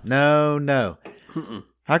 no.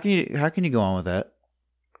 How can you go on with that?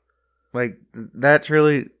 Like, that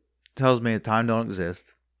truly tells me that time don't exist.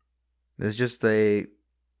 It's just it's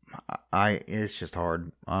just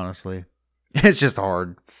hard, honestly. It's just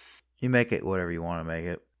hard. You make it whatever you want to make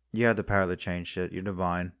it. You have the power to change shit. You're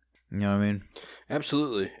divine. You know what I mean?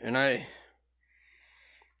 Absolutely. And I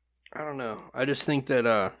don't know. I just think that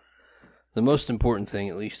the most important thing,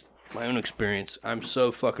 at least my own experience, I'm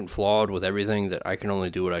so fucking flawed with everything that I can only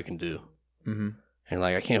do what I can do. And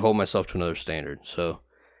like I can't hold myself to another standard. So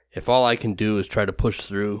if all I can do is try to push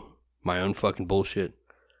through my own fucking bullshit.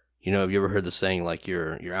 You know, have you ever heard the saying, like,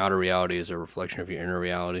 your outer reality is a reflection of your inner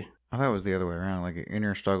reality? I thought it was the other way around. Like, your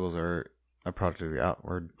inner struggles are a product of your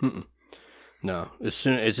outward. No. It's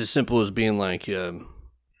as simple as being like,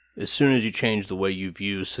 as soon as you change the way you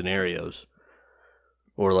view scenarios,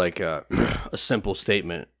 or like a simple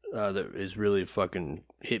statement that is really fucking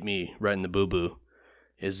hit me right in the boo-boo,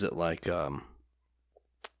 is that like,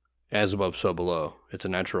 as above, so below. It's a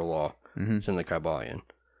natural law. It's in the Kabbalion.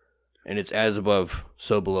 And it's as above,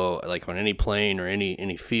 so below, like on any plane or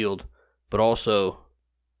any field. But also,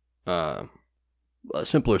 a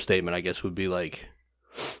simpler statement, I guess, would be like,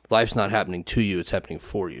 life's not happening to you, it's happening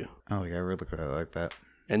for you. Oh, yeah, I really look at it like that.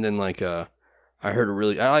 And then, like, I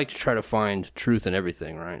like to try to find truth in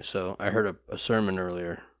everything, right? So I heard a sermon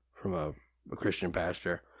earlier from a Christian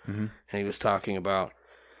pastor, and he was talking about,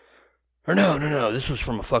 or no, this was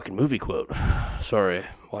from a fucking movie quote. Sorry, I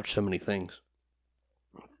watched so many things.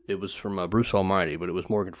 It was from Bruce Almighty, but it was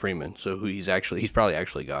Morgan Freeman. So he's probably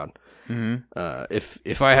actually God.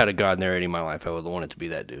 If I had a God narrating my life, I would want it to be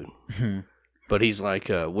that dude. But he's like,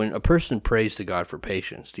 when a person prays to God for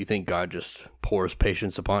patience, do you think God just pours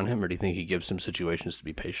patience upon him, or do you think he gives him situations to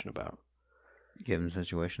be patient about? Give him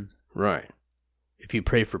situations. Right. If you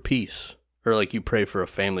pray for peace, or like you pray for a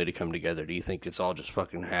family to come together, do you think it's all just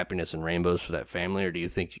fucking happiness and rainbows for that family, or do you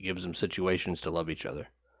think he gives them situations to love each other?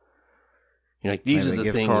 You know, like, these Maybe are the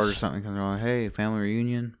gift things. Card or something comes along. Hey, family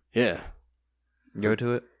reunion. Yeah. Go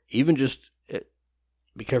to it. Even just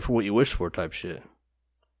be careful what you wish for type shit.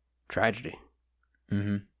 Tragedy.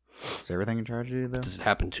 Is everything a tragedy, though? Does it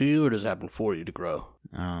happen to you, or does it happen for you to grow?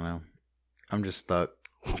 I don't know. I'm just stuck.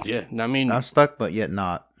 Yeah, I mean, I'm stuck, but yet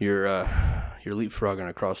not. You're leapfrogging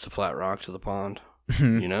across the flat rocks of the pond.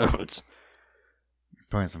 You know, it's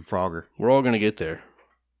playing some Frogger. We're all gonna get there.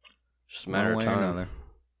 Just a matter of time. Another.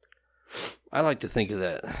 I like to think of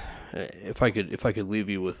that. If I could leave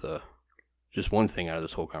you with just one thing out of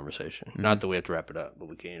this whole conversation. Not that we have to wrap it up, but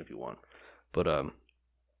we can if you want. But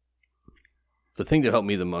the thing that helped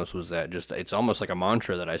me the most was that it's almost like a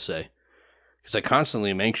mantra that I say, because I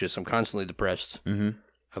constantly am anxious. I'm constantly depressed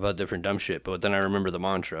about different dumb shit. But then I remember the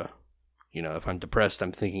mantra. You know, if I'm depressed,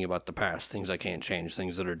 I'm thinking about the past, things I can't change,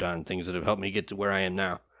 things that are done, things that have helped me get to where I am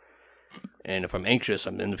now. And if I'm anxious,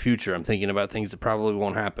 I'm in the future. I'm thinking about things that probably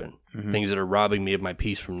won't happen, things that are robbing me of my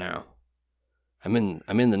peace from now. I'm in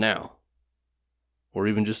the now, or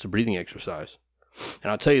even just a breathing exercise. And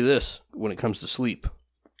I'll tell you this: when it comes to sleep,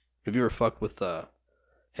 have you ever fucked with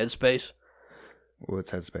Headspace?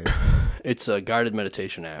 What's Headspace? It's a guided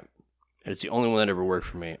meditation app, and it's the only one that ever worked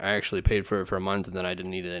for me. I actually paid for it for a month, and then I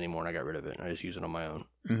didn't need it anymore, and I got rid of it. I just use it on my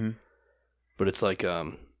own. But it's like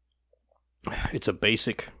it's a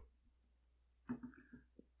basic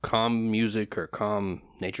calm music or calm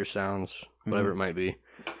nature sounds, whatever it might be.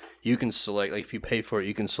 You can select, like, if you pay for it,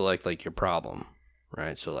 you can select, like, your problem,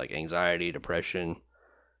 right? So, like, anxiety, depression,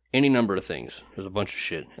 any number of things. There's a bunch of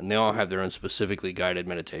shit, and they all have their own specifically guided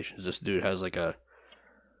meditations. This dude has, like,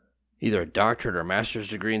 either a doctorate or a master's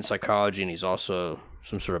degree in psychology, and he's also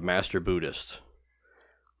some sort of master Buddhist.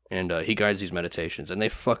 And he guides these meditations, and they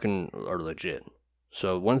fucking are legit.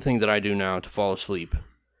 So one thing that I do now to fall asleep,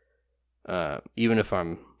 even if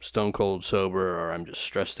I'm stone cold sober or I'm just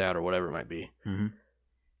stressed out or whatever it might be,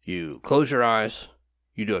 you close your eyes,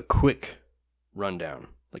 you do a quick rundown,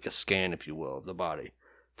 like a scan, if you will, of the body.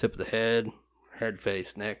 Tip of the head,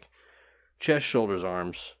 face, neck, chest, shoulders,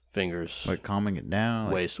 arms, fingers. Like calming it down?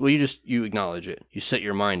 Waist. Well, you acknowledge it. You set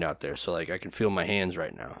your mind out there. So, like, I can feel my hands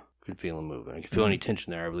right now. I can feel them moving. I can feel any tension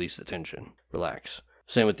there. I release the tension. Relax.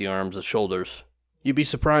 Same with the arms, the shoulders. You'd be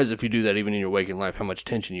surprised if you do that even in your waking life, how much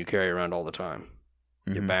tension you carry around all the time.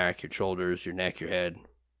 Your back, your shoulders, your neck, your head,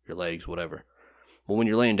 your legs, whatever. Well, when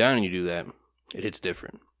you're laying down and you do that, it hits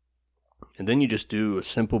different. And then you just do a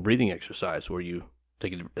simple breathing exercise where you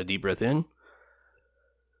take a deep breath in,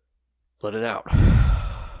 let it out.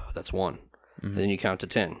 That's 1. And then you count to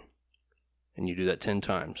 10. And you do that 10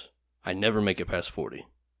 times. I never make it past 40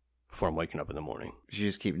 before I'm waking up in the morning. You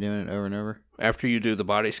just keep doing it over and over? After you do the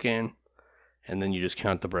body scan, and then you just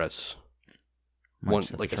count the breaths. One,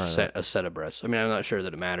 like a set of breaths. I mean, I'm not sure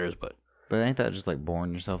that it matters, but ain't that just like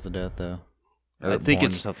boring yourself to death, though? Or I think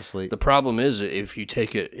it's yourself to sleep? The problem is if you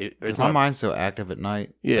take it, my mind's so active at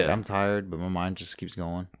night. Yeah, like, I'm tired, but my mind just keeps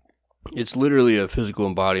going. It's literally a physical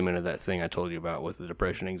embodiment of that thing I told you about with the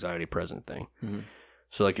depression, anxiety, present thing.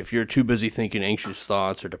 So, like, if you're too busy thinking anxious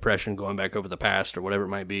thoughts or depression, going back over the past or whatever it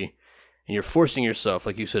might be, and you're forcing yourself,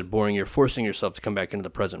 like you said, you're forcing yourself to come back into the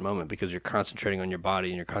present moment because you're concentrating on your body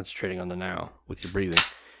and you're concentrating on the now with your breathing.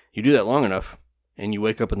 You do that long enough, and you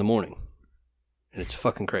wake up in the morning, and it's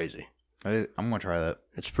fucking crazy. I'm going to try that.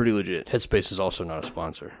 It's pretty legit. Headspace is also not a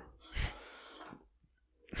sponsor.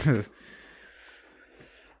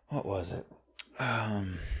 What was it?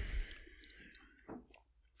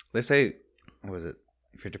 They say, what was it?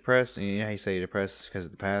 If you're depressed, you know how you say you're depressed because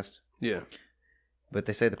of the past? Yeah. But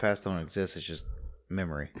they say the past don't exist. It's just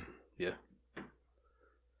memory. Yeah.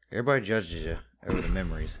 Everybody judges you over the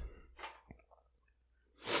memories.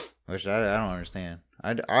 Which I don't understand.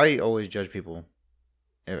 I always judge people.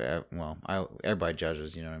 Everybody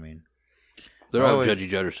judges, you know what I mean? They're all judgy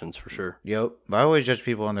Juddersons for sure. Yep. But I always judge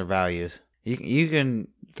people on their values. You can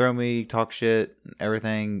throw me, talk shit,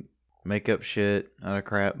 everything, make up shit, other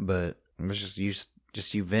crap, but it's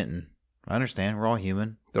just you venting. I understand. We're all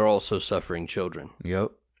human. They're also suffering children.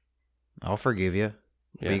 Yep. I'll forgive you.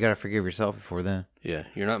 Yeah. But you gotta forgive yourself before then. Yeah.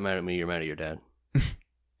 You're not mad at me, you're mad at your dad.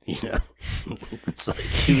 You know? It's like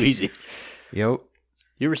too easy. Yep.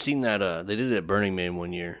 You ever seen that? They did it at Burning Man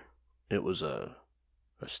one year. It was a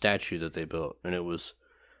statue that they built, and it was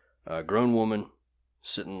a grown woman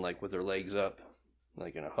sitting like with her legs up,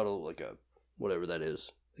 like in a huddle, like a whatever that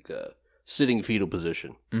is, like a sitting fetal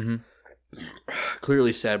position. Mm-hmm.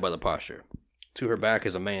 Clearly sad by the posture. To her back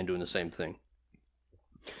is a man doing the same thing,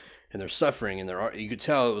 and they're suffering, and you could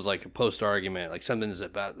tell it was like a post argument, like something's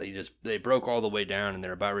about they broke all the way down, and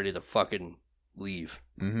they're about ready to fucking leave.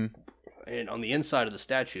 Mm-hmm. And on the inside of the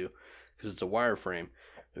statue, because it's a wire frame,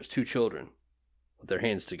 there's two children with their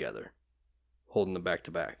hands together, holding them back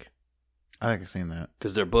to back. I think I've seen that.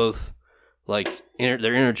 Because they're both, like,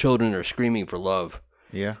 their inner children are screaming for love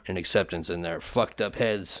and acceptance, and their fucked up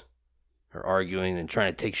heads are arguing and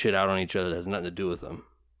trying to take shit out on each other that has nothing to do with them.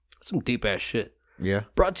 Some deep-ass shit. Yeah.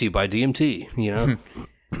 Brought to you by DMT, you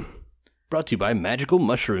know? Brought to you by Magical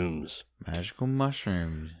Mushrooms. Magical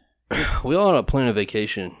Mushrooms. We all ought to plan a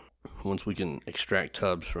vacation once we can extract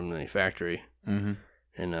tubs from the factory. Mm-hmm.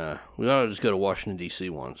 And we ought to just go to Washington, D.C.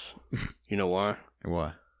 once. You know why?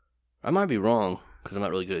 Why? I might be wrong, because I'm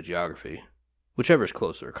not really good at geography. Whichever is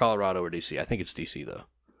closer, Colorado or D.C. I think it's D.C., though.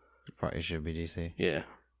 Probably should be D.C. Yeah.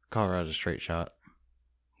 Colorado's a straight shot.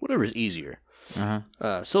 Whatever's easier. Uh-huh.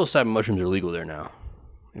 Psilocybin mushrooms are legal there now,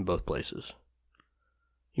 in both places.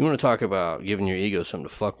 You want to talk about giving your ego something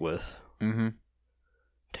to fuck with? Mm-hmm.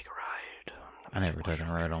 Take a ride. I never took a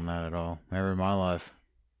ride on that at all. Never in my life.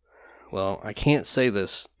 Well, I can't say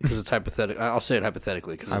this because it's hypothetical. I'll say it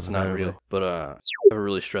hypothetically because it's not real. But I have a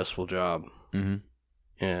really stressful job in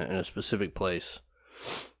a specific place,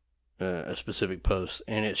 a specific post.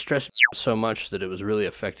 And it stressed me so much that it was really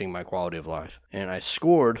affecting my quality of life. And I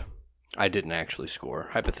scored. I didn't actually score.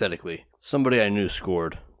 Hypothetically, somebody I knew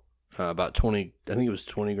scored about 20, I think it was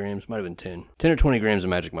 20 grams, might have been 10 or 20 grams of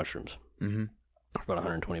magic mushrooms. Mm-hmm. About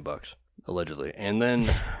 $120. Allegedly. And then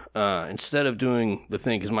instead of doing the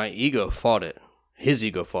thing, because my ego fought it. His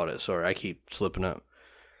ego fought it. Sorry, I keep slipping up.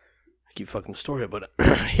 I keep fucking the story up. But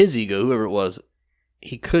his ego, whoever it was,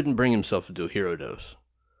 he couldn't bring himself to do a hero dose.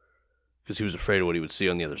 Because he was afraid of what he would see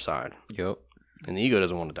on the other side. Yep. And the ego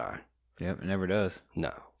doesn't want to die. Yep, it never does.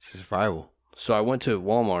 No. It's survival. So I went to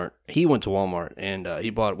Walmart. He went to Walmart, and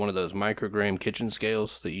he bought one of those microgram kitchen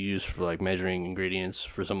scales that you use for like measuring ingredients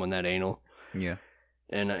for someone that anal. Yeah.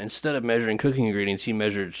 And instead of measuring cooking ingredients, he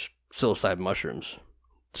measured psilocybin mushrooms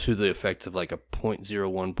to the effect of like a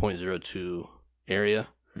 0.01, 0.02 area.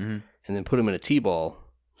 Mm-hmm. And then put them in a tea ball,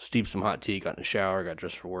 steeped some hot tea, got in the shower, got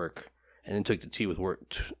dressed for work, and then took the tea with work,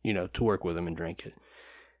 to work with him and drank it.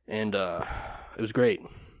 And it was great.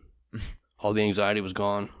 All the anxiety was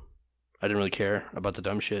gone. I didn't really care about the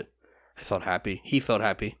dumb shit. I felt happy. He felt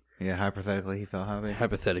happy. Yeah, hypothetically, he felt happy.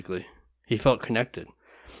 Hypothetically. He felt connected.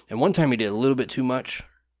 And one time he did a little bit too much.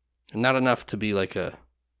 Not enough to be like a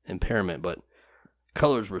impairment, but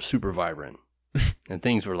colors were super vibrant. And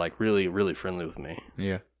things were like really, really friendly with me.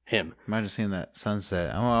 Yeah. Him. Imagine seeing that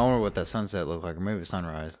sunset. I wonder what that sunset looked like, or maybe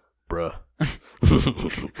sunrise. Bruh.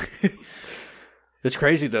 It's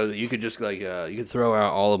crazy, though, that you could just like, you could throw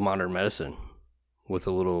out all of modern medicine with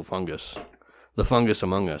a little fungus. The fungus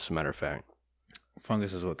among us, as a matter of fact.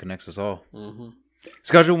 Fungus is what connects us all. Mm-hmm.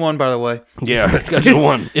 Schedule 1, by the way. Yeah, Schedule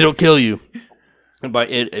 1. It'll kill you. And by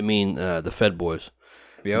it, I mean the Fed boys.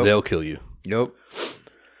 Yep. They'll kill you. Yep.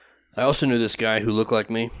 I also knew this guy who looked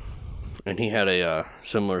like me, and he had a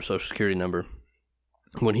similar Social Security number.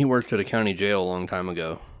 When he worked at a county jail a long time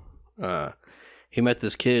ago, he met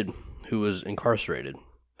this kid who was incarcerated,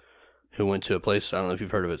 who went to a place, I don't know if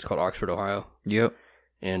you've heard of it, it's called Oxford, Ohio. Yep.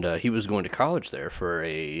 And he was going to college there for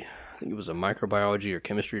I think it was a microbiology or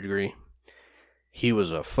chemistry degree. He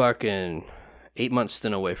was a fucking 8-month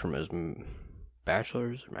stint away from his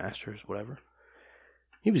bachelor's or master's, whatever.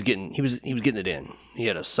 He was getting it in. He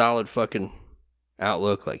had a solid fucking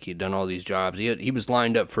outlook. Like, he'd done all these jobs. He was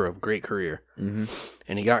lined up for a great career. Mm-hmm.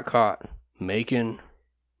 And he got caught making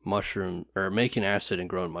acid and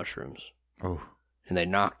growing mushrooms. Oh. And they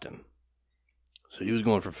knocked him. So he was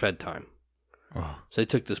going for Fed time. Oh. So they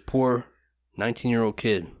took this poor 19-year-old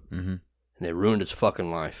kid, and they ruined his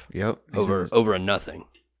fucking life. Yep. Over a nothing.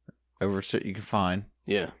 Over shit you can find.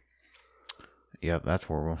 Yeah. Yep, that's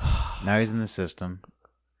horrible. Now he's in the system.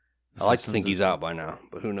 I like to think he's out by now,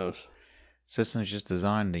 but who knows? System's just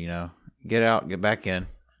designed to, get out, get back in.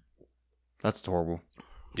 That's horrible.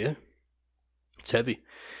 Yeah. It's heavy.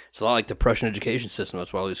 It's a lot like the Prussian education system.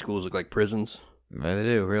 That's why all these schools look like prisons. Yeah, they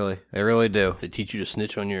do, really. They really do. They teach you to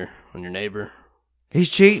snitch on your neighbor. He's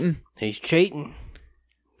cheating.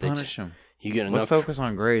 Punish him. You get enough. Let's focus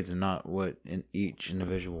on grades and not what each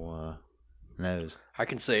individual knows. I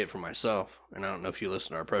can say it for myself, and I don't know if you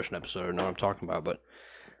listen to our Prussian episode or know what I'm talking about, but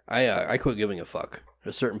I quit giving a fuck. At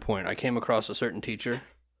a certain point, I came across a certain teacher.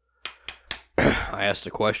 I asked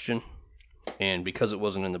a question, and because it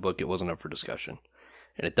wasn't in the book, it wasn't up for discussion.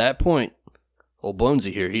 And at that point, old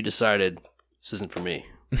Bonesy here, he decided, this isn't for me.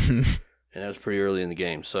 And that was pretty early in the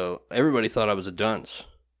game. So everybody thought I was a dunce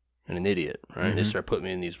and an idiot, right? Mm-hmm. They started putting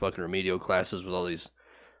me in these fucking remedial classes with all these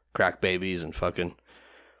crack babies and fucking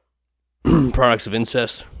products of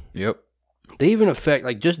incest. Yep. They even affect,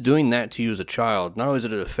 like, just doing that to you as a child, not only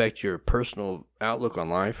does it affect your personal outlook on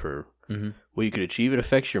life or what you could achieve, it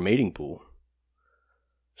affects your mating pool.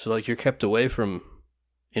 So, like, you're kept away from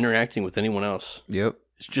interacting with anyone else. Yep.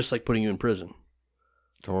 It's just like putting you in prison.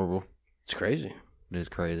 It's horrible. It's crazy. It is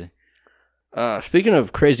crazy. Speaking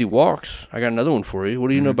of crazy walks, I got another one for you. What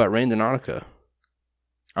do you know about Rain to Nautica?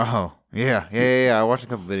 Oh, yeah. I watched a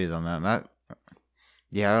couple videos on that.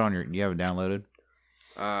 You have it downloaded?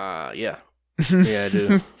 Yeah. Yeah, I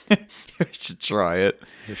do. You should try it.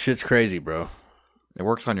 This shit's crazy, bro. It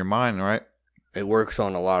works on your mind, right? It works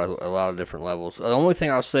on a lot of different levels. The only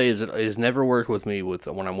thing I'll say is it has never worked with me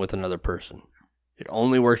when I'm with another person. It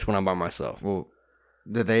only works when I'm by myself. Well,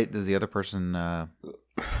 does the other person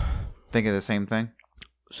think of the same thing?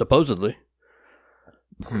 Supposedly.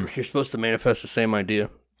 You're supposed to manifest the same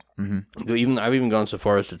idea. Mm-hmm. I've even gone so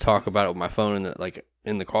far as to talk about it with my phone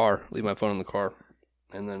in the car, leave my phone in the car,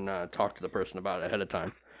 and then talk to the person about it ahead of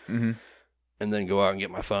time, and then go out and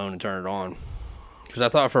get my phone and turn it on. Because I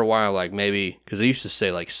thought for a while, like, maybe, because they used to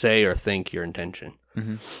say, like, say or think your intention,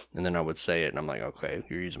 and then I would say it, and I'm like, okay,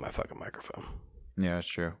 you're using my fucking microphone. Yeah, that's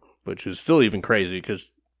true. Which is still even crazy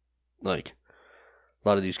because, like, a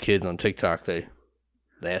lot of these kids on TikTok, they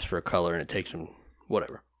ask for a color and it takes them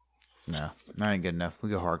whatever. No, that ain't good enough. We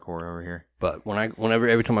go hardcore over here. But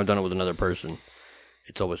every time I've done it with another person,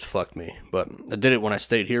 it's always fucked me. But I did it when I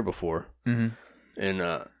stayed here before, and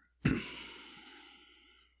I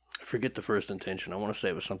forget the first intention. I want to say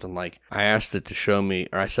it was something like I asked it to show me,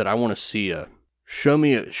 or I said I want to see show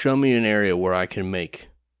me an area where I can make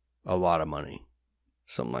a lot of money.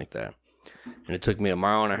 Something like that. And it took me 1.5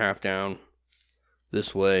 miles down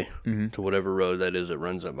this way to whatever road that is that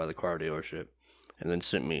runs up by the car dealership, and then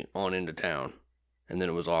sent me on into town. And then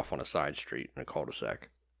it was off on a side street in a cul-de-sac.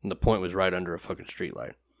 And the point was right under a fucking street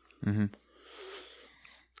light.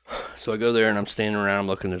 So I go there and I'm standing around, I'm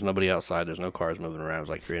looking, there's nobody outside, there's no cars moving around. It was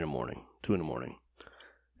like 3 a.m, 2 a.m.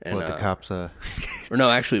 And what, the cops or no,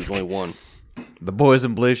 actually it was only one. The boys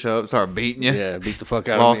in blue show up, start beating you. Yeah, beat the fuck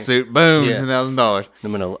out Lawsuit, of me. Boom, yeah. $10,000.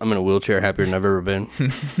 I'm in a wheelchair, happier than I've ever been.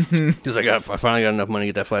 Because I finally got enough money to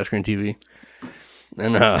get that flat screen TV.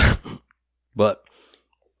 And but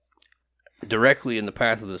directly in the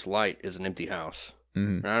path of this light is an empty house.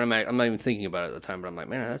 And I'm not even thinking about it at the time, but I'm like,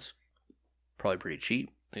 man, that's probably pretty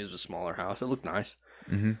cheap. It was a smaller house. It looked nice.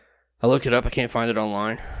 I look it up. I can't find it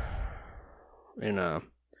online. And I'll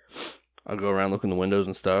go around looking in the windows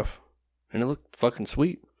and stuff. And it looked fucking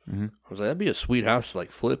sweet. I was like, that'd be a sweet house to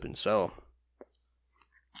like flip and sell.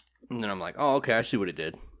 And then I'm like, oh, okay, I see what it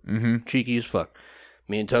did. Cheeky as fuck.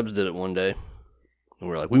 Me and Tubbs did it one day. And we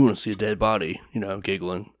were like, we want to see a dead body. You know,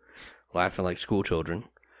 giggling, laughing like school children.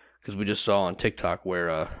 Because we just saw on TikTok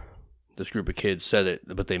where this group of kids said it,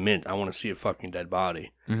 but they meant, I want to see a fucking dead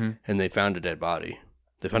body. And they found a dead body.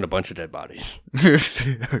 They found a bunch of dead bodies.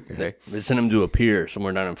 Okay. They sent them to a pier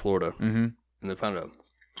somewhere down in Florida. And they found a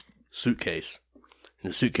suitcase.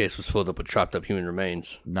 And the suitcase was filled up with chopped up human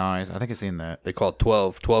remains. Nice. I think I've seen that. They called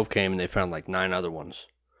 12. 12 came and they found like 9 other ones.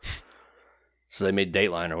 So they made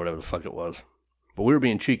Dateline or whatever the fuck it was. But we were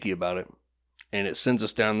being cheeky about it. And it sends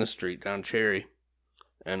us down this street, down Cherry.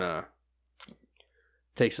 And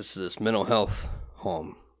takes us to this mental health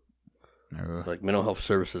home. Like mental health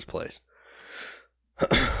services place.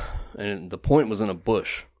 And the point was in a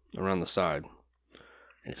bush around the side.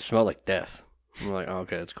 And it smelled like death. And we're like, oh,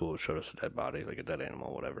 okay, that's cool. It showed us a dead body, like a dead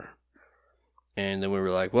animal, whatever. And then we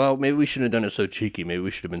were like, well, maybe we shouldn't have done it so cheeky. Maybe we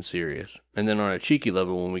should have been serious. And then on a cheeky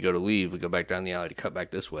level, when we go to leave, we go back down the alley to cut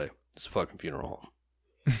back this way. It's a fucking funeral home.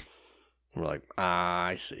 We're like,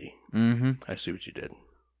 I see. Mm-hmm. I see what you did.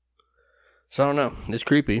 So I don't know. It's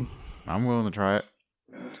creepy. I'm willing to try it.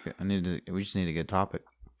 We just need a good topic.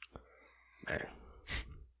 Man.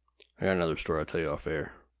 I got another story I'll tell you off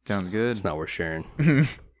air. Sounds good. It's not worth sharing.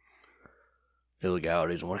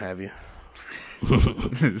 Illegalities and what have you.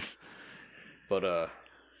 But,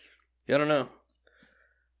 yeah, I don't know.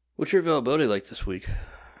 What's your availability like this week?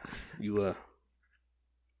 I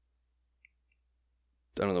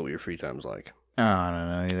don't know what your free time's like. Oh, I don't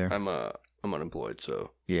know either. I'm unemployed,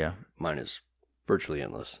 so yeah, mine is virtually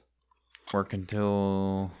endless. Work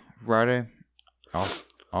until Friday. Off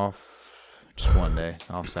just one day.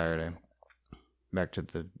 Off Saturday. Back to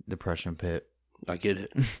the depression pit. I get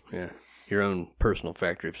it. Yeah. Your own personal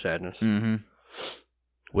factory of sadness. Mm-hmm.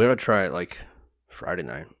 We ought to try it like Friday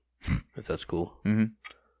night, if that's cool. Mm-hmm.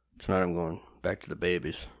 Tonight I'm going back to the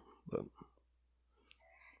babies, but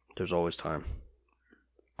there's always time.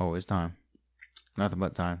 Always time. Nothing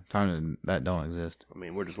but time. Time that don't exist. I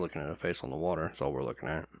mean, we're just looking at a face on the water. That's all we're looking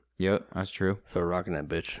at. Yep, that's true. Throw a rock in that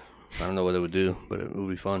bitch. I don't know what it would do, but it would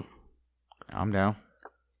be fun. I'm down.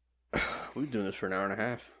 We've been doing this for an hour and a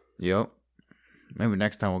half. Yep. Maybe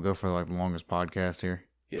next time we'll go for like the longest podcast here.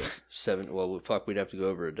 Yeah, 7. Well, fuck, we'd have to go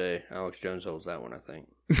over a day. Alex Jones holds that one, I think.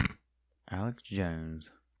 Alex Jones.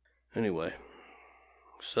 Anyway,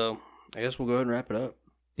 so I guess we'll go ahead and wrap it up.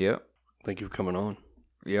 Yep. Thank you for coming on.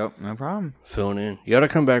 Yep, no problem. Filling in. You gotta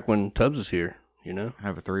come back when Tubbs is here, you know?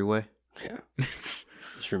 Have a 3-way. Yeah. This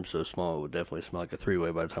room's so small, it would definitely smell like a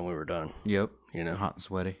 3-way by the time we were done. Yep. You know? Hot and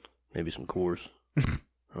sweaty. Maybe some Coors. I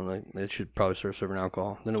don't know. They should probably start serving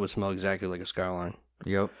alcohol. Then it would smell exactly like a Skyline.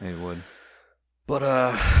 Yep, it would. But,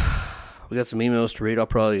 we got some emails to read. I'll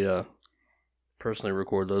probably, personally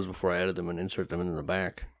record those before I edit them and insert them into the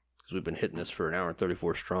back. Because we've been hitting this for an hour and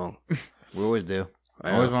 34 strong. We always do.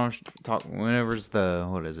 I always want to talk whenever's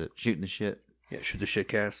what is it? Shooting the shit. Yeah, shoot the shit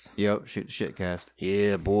cast. Yep, shoot the shit cast.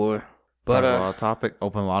 Yeah, boy. But, talk a lot of topic,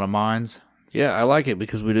 open a lot of minds. Yeah, I like it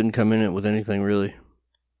because we didn't come in it with anything really.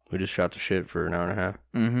 We just shot the shit for an hour and a half.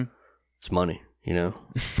 Mm-hmm. It's money, you know?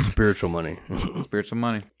 Spiritual money. Spiritual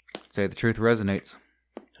money. Say the truth resonates.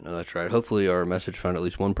 I know that's right. Hopefully our message found at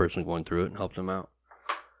least one person going through it and helped them out.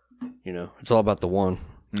 You know, it's all about the one.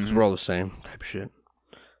 Because we're all the same type of shit.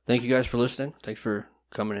 Thank you guys for listening. Thanks for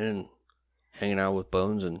coming in and hanging out with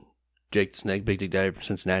Bones and Jake the Snake, Big Dick Daddy from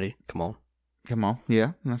Cincinnati. Come on. Come on.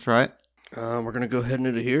 Yeah, that's right. We're going to go ahead and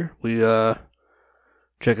end it here. We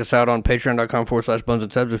check us out on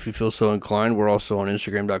patreon.com/bonesandtubs if you feel so inclined. We're also on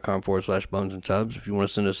instagram.com/bonesandtubs. If you want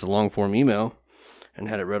to send us a long form email and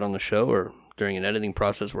had it read on the show or during an editing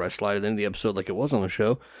process where I slide it into the episode like it was on the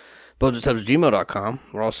show, bonesandtubs@gmail.com.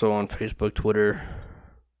 We're also on Facebook, Twitter,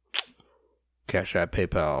 Cash App,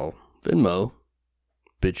 PayPal, Venmo,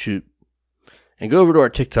 BitChute. And go over to our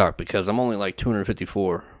TikTok because I'm only like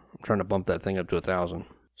 254. I'm trying to bump that thing up to 1,000.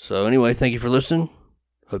 So anyway, thank you for listening.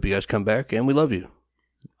 Hope you guys come back, and we love you.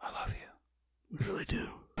 I love you. We really do.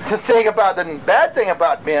 The bad thing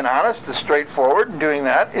about being honest, the straightforward, and doing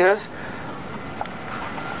that is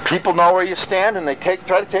people know where you stand, and they try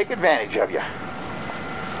to take advantage of you.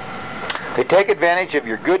 They take advantage of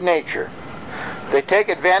your good nature. They take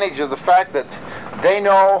advantage of the fact that they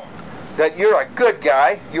know that you're a good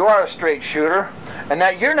guy, you are a straight shooter, and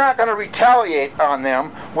that you're not going to retaliate on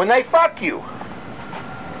them when they fuck you.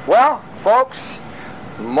 Well, folks,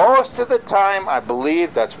 most of the time I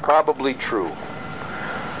believe that's probably true.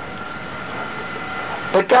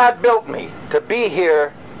 But God built me to be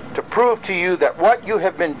here to prove to you that what you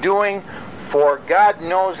have been doing for God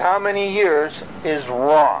knows how many years is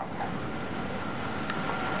wrong.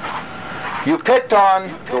 You picked on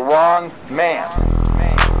the wrong man.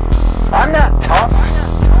 I'm not tough.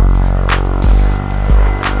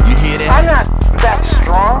 You hear that? I'm not that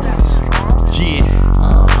strong. Yeah.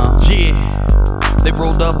 Yeah. They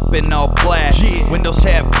rolled up in all black, windows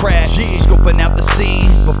half cracked, scoping out the scene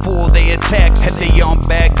before they attack. Had they on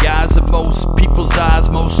bad guys in most people's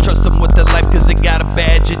eyes. Most trust them with their life cause they got a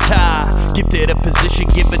badge and tie. Gifted a position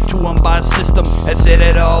given to them by a system that set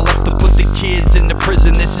it all up to put the kids into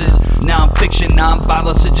prison. This is non-fiction,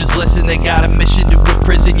 non-violence, so just listen. They got a mission to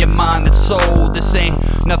imprison your mind and soul. This ain't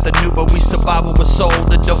nothing new, but we survive what we're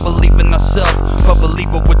sold. And don't believe in ourselves, but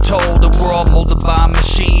believe what we're told. And we're all molded by a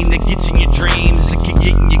machine that gets in your dreams. It can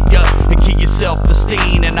get in your gut and kill yourself.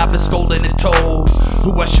 self-esteem, and I've been stolen and told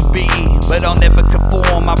who I should be, but I'll never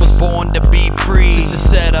conform. I was born to be free. It's a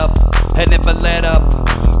setup, I never let up.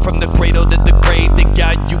 From the cradle to the grave, they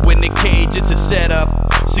got you in the cage. It's a setup,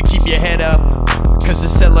 so keep your head up, cause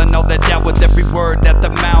it's selling all that doubt with every word at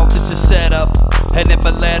the mouth. It's a setup, I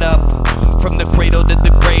never let up. From the cradle to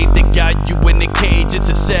the grave, they got you in the cage.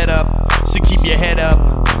 It's a setup, so keep your head up,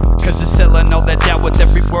 cause it's selling all that doubt with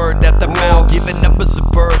every word at the mouth. Giving numbers of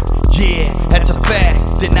birth, yeah, that's a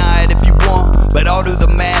fact. Deny it if you want, but I'll do the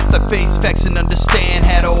math. I face facts and understand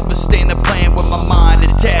how to overstand the plan with my mind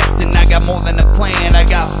intact. And I got more than a plan, I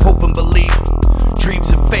got hope and belief, dreams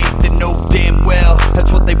and faith, and know damn well that's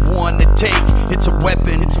what they want to take. It's a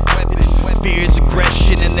weapon, fear's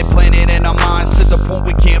aggression, and they plant it in our minds to the point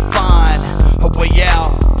we can't find a way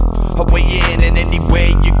out, a way in. And anywhere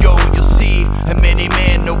you go, you'll see how many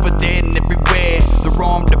men over there and everywhere. They're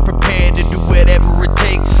armed and prepared to do whatever it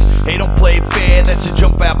takes. They don't play fair, that's a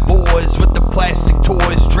jump out boys with the plastic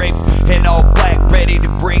toys draped in all black, ready to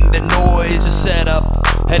bring the noise. A setup,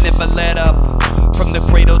 I never let up. From the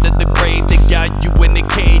cradle to the grave, they got you in the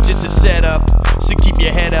cage. It's a setup, so keep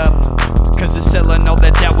your head up, cause it's selling all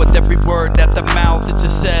that doubt with every word at the mouth. It's a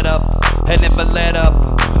setup, I never let up.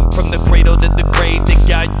 From the cradle to the grave, they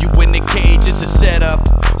got you in the cage. It's a setup,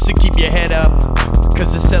 so keep your head up,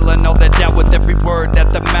 cause it's selling all that doubt with every word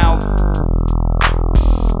at the mouth.